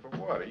 Sorry for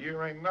what? A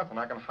year ain't nothing.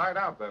 I can hide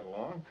out that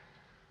long.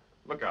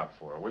 Look out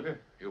for her, will you?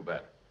 You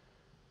bet.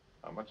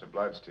 I'm much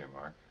obliged to you,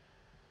 Mark.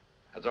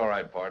 That's all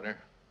right, partner.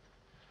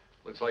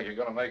 Looks like you're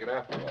gonna make it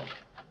after all.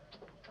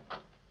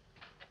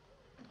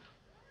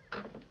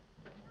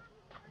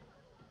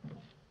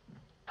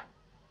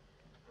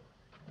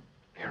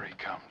 Here he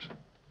comes.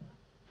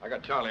 I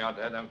got Charlie out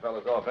to head them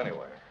fellas off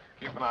anyway.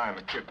 Keep an eye on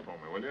the kid for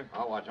me, will you?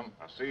 I'll watch him.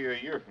 I'll see you a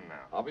year from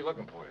now. I'll be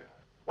looking for you.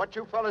 What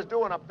you fellas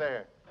doing up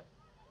there?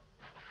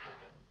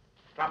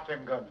 Drop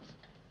them guns.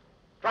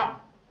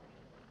 Drop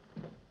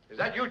 'em. Is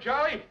that you,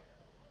 Charlie?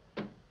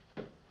 Come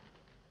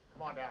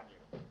on down,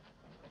 you.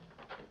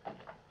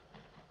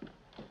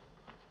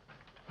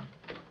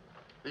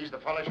 These the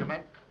fellas you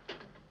meant?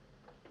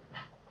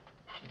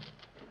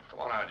 Come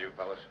on out, you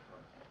fellas.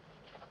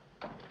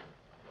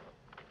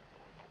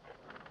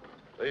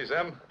 These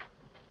them?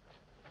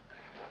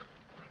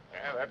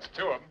 Yeah, that's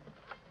two of them.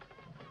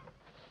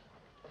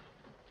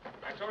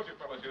 I told you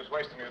fellas you was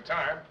wasting your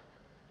time.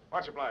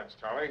 Much obliged,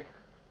 Charlie.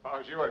 If I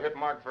was you, I'd hit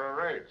Mark for a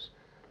raise.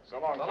 So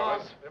long, So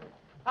fellas. long.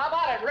 How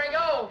about it,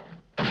 Ringo?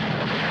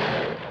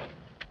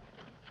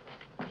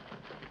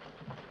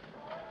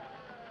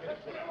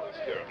 Let's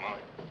hear it,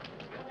 Molly.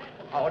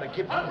 I ought to give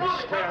you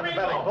this square in the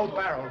belly, both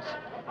barrels.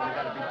 I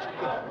gotta be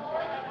good.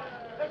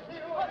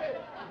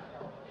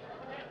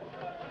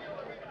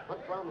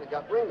 Hunt Bromley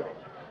got Ringo.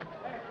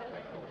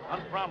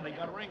 Hunt Bromley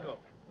got Ringo.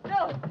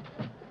 No.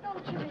 No,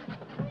 Jimmy.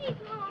 Please,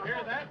 no. You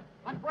hear that?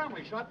 Hunt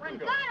Bromley shot We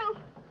Ringo. got to.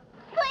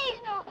 Please,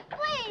 no.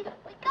 Please.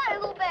 We got to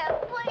go back.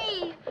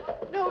 Please.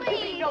 No, Please.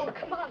 Jimmy, no,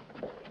 come on.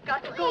 You've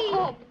got to go Please.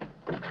 home.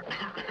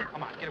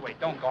 Come on, get away.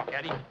 Don't gawk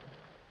at him.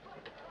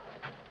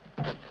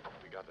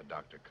 We got the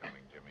doctor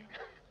coming, Jimmy.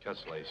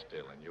 Just lay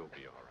still and you'll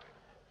be all right.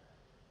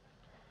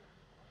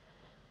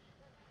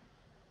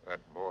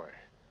 That boy.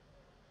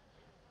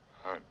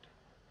 Hunt.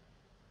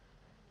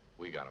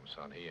 We got him,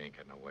 son. He ain't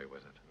getting away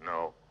with it.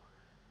 No.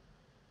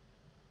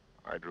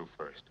 I drew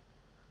first.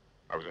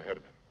 I was ahead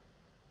of him.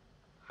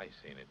 I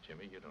seen it,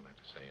 Jimmy. You don't have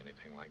to say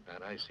anything like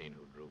that. I seen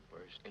who drew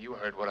first. You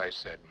heard what I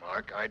said,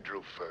 Mark. I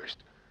drew first.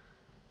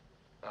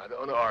 Now,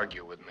 don't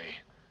argue with me.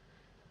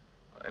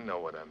 I know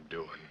what I'm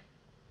doing.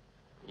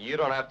 You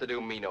don't have to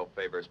do me no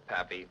favors,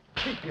 Pappy.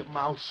 Keep your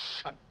mouth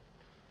shut.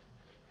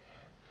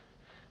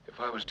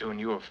 I was doing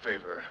you a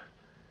favor,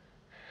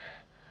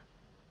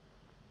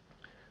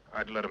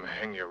 I'd let him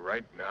hang you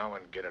right now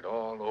and get it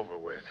all over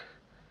with.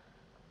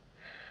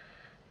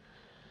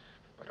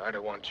 But I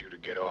don't want you to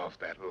get off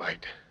that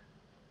light.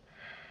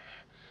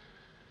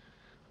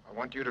 I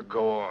want you to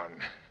go on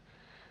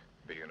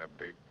being a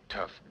big,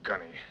 tough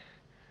gunny.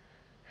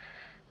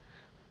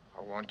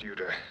 I want you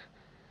to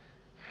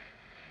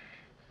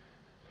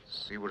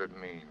see what it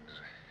means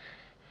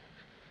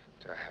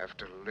to have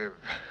to live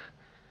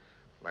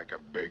like a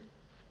big,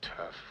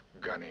 tough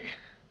gunny.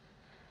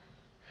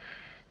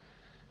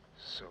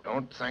 So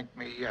don't thank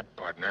me yet,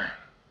 partner.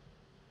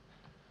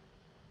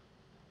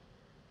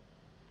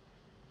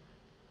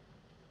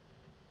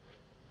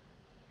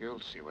 You'll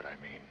see what I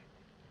mean.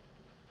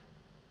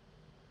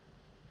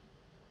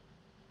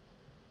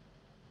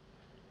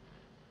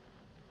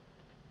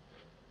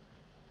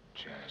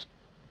 Just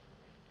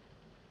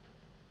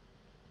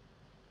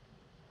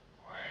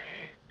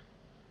wait.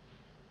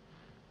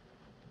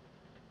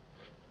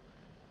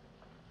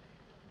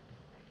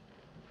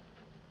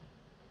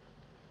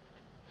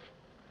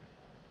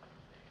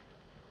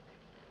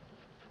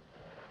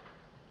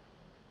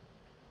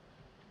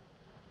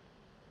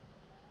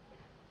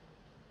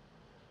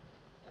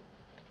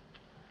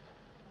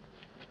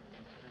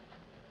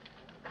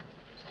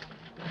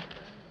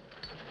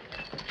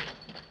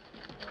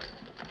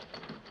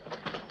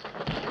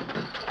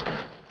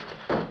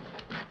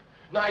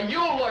 Now, you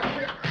look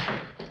here.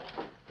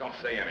 Don't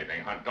say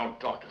anything, Hunt. Don't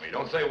talk to me.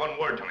 Don't say one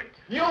word to me.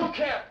 You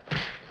can't.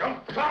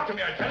 Don't talk to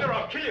me, I tell you, or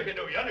I'll kill you if you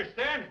do. You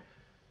understand?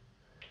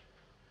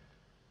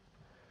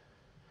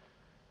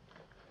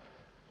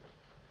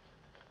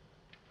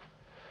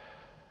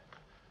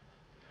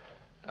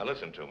 Now,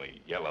 listen to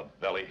me, yellow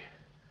belly.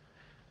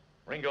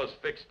 Ringo's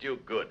fixed you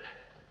good.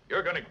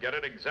 You're gonna get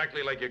it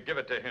exactly like you give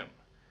it to him.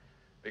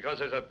 Because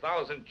there's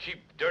 1,000 cheap,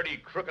 dirty,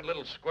 crooked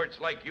little squirts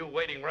like you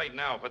waiting right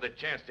now for the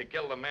chance to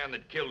kill the man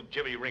that killed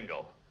Jimmy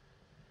Ringo.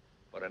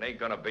 But it ain't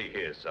gonna be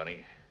his,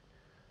 sonny.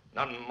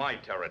 Not in my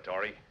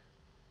territory.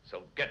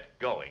 So get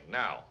going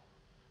now.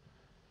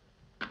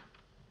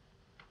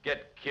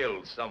 Get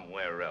killed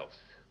somewhere else.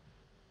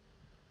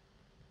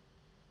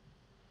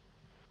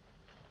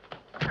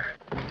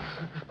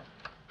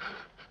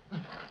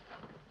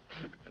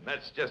 And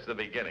that's just the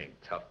beginning,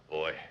 tough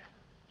boy.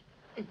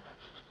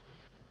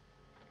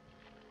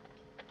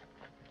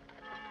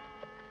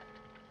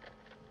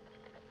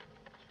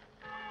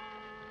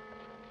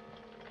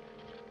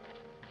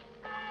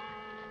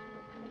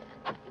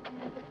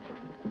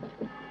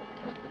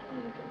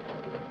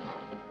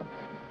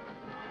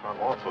 I'm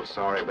awful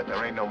sorry, but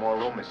there ain't no more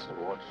room, Mrs.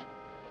 Walsh.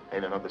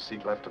 Ain't another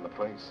seat left in the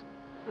place.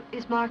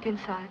 Is Mark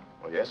inside?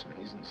 Well, yes, ma'am,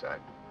 he's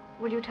inside.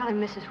 Will you tell him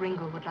Mrs.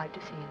 Ringo would like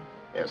to see him?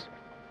 Yes.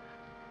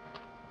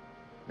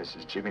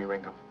 Mrs. Jimmy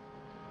Ringo?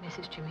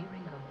 Mrs. Jimmy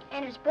Ringo.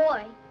 And his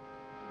boy.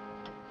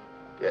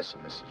 Yes, sir,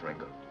 Mrs.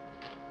 Ringo.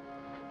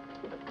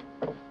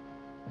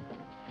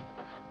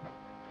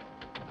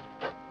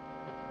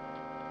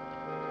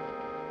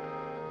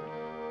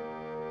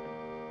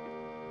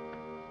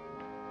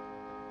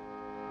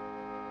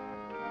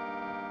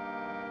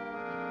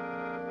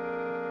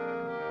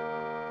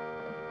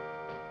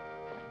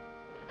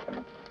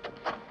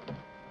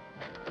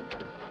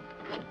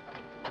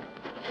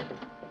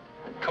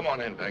 Come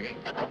on in, Peggy.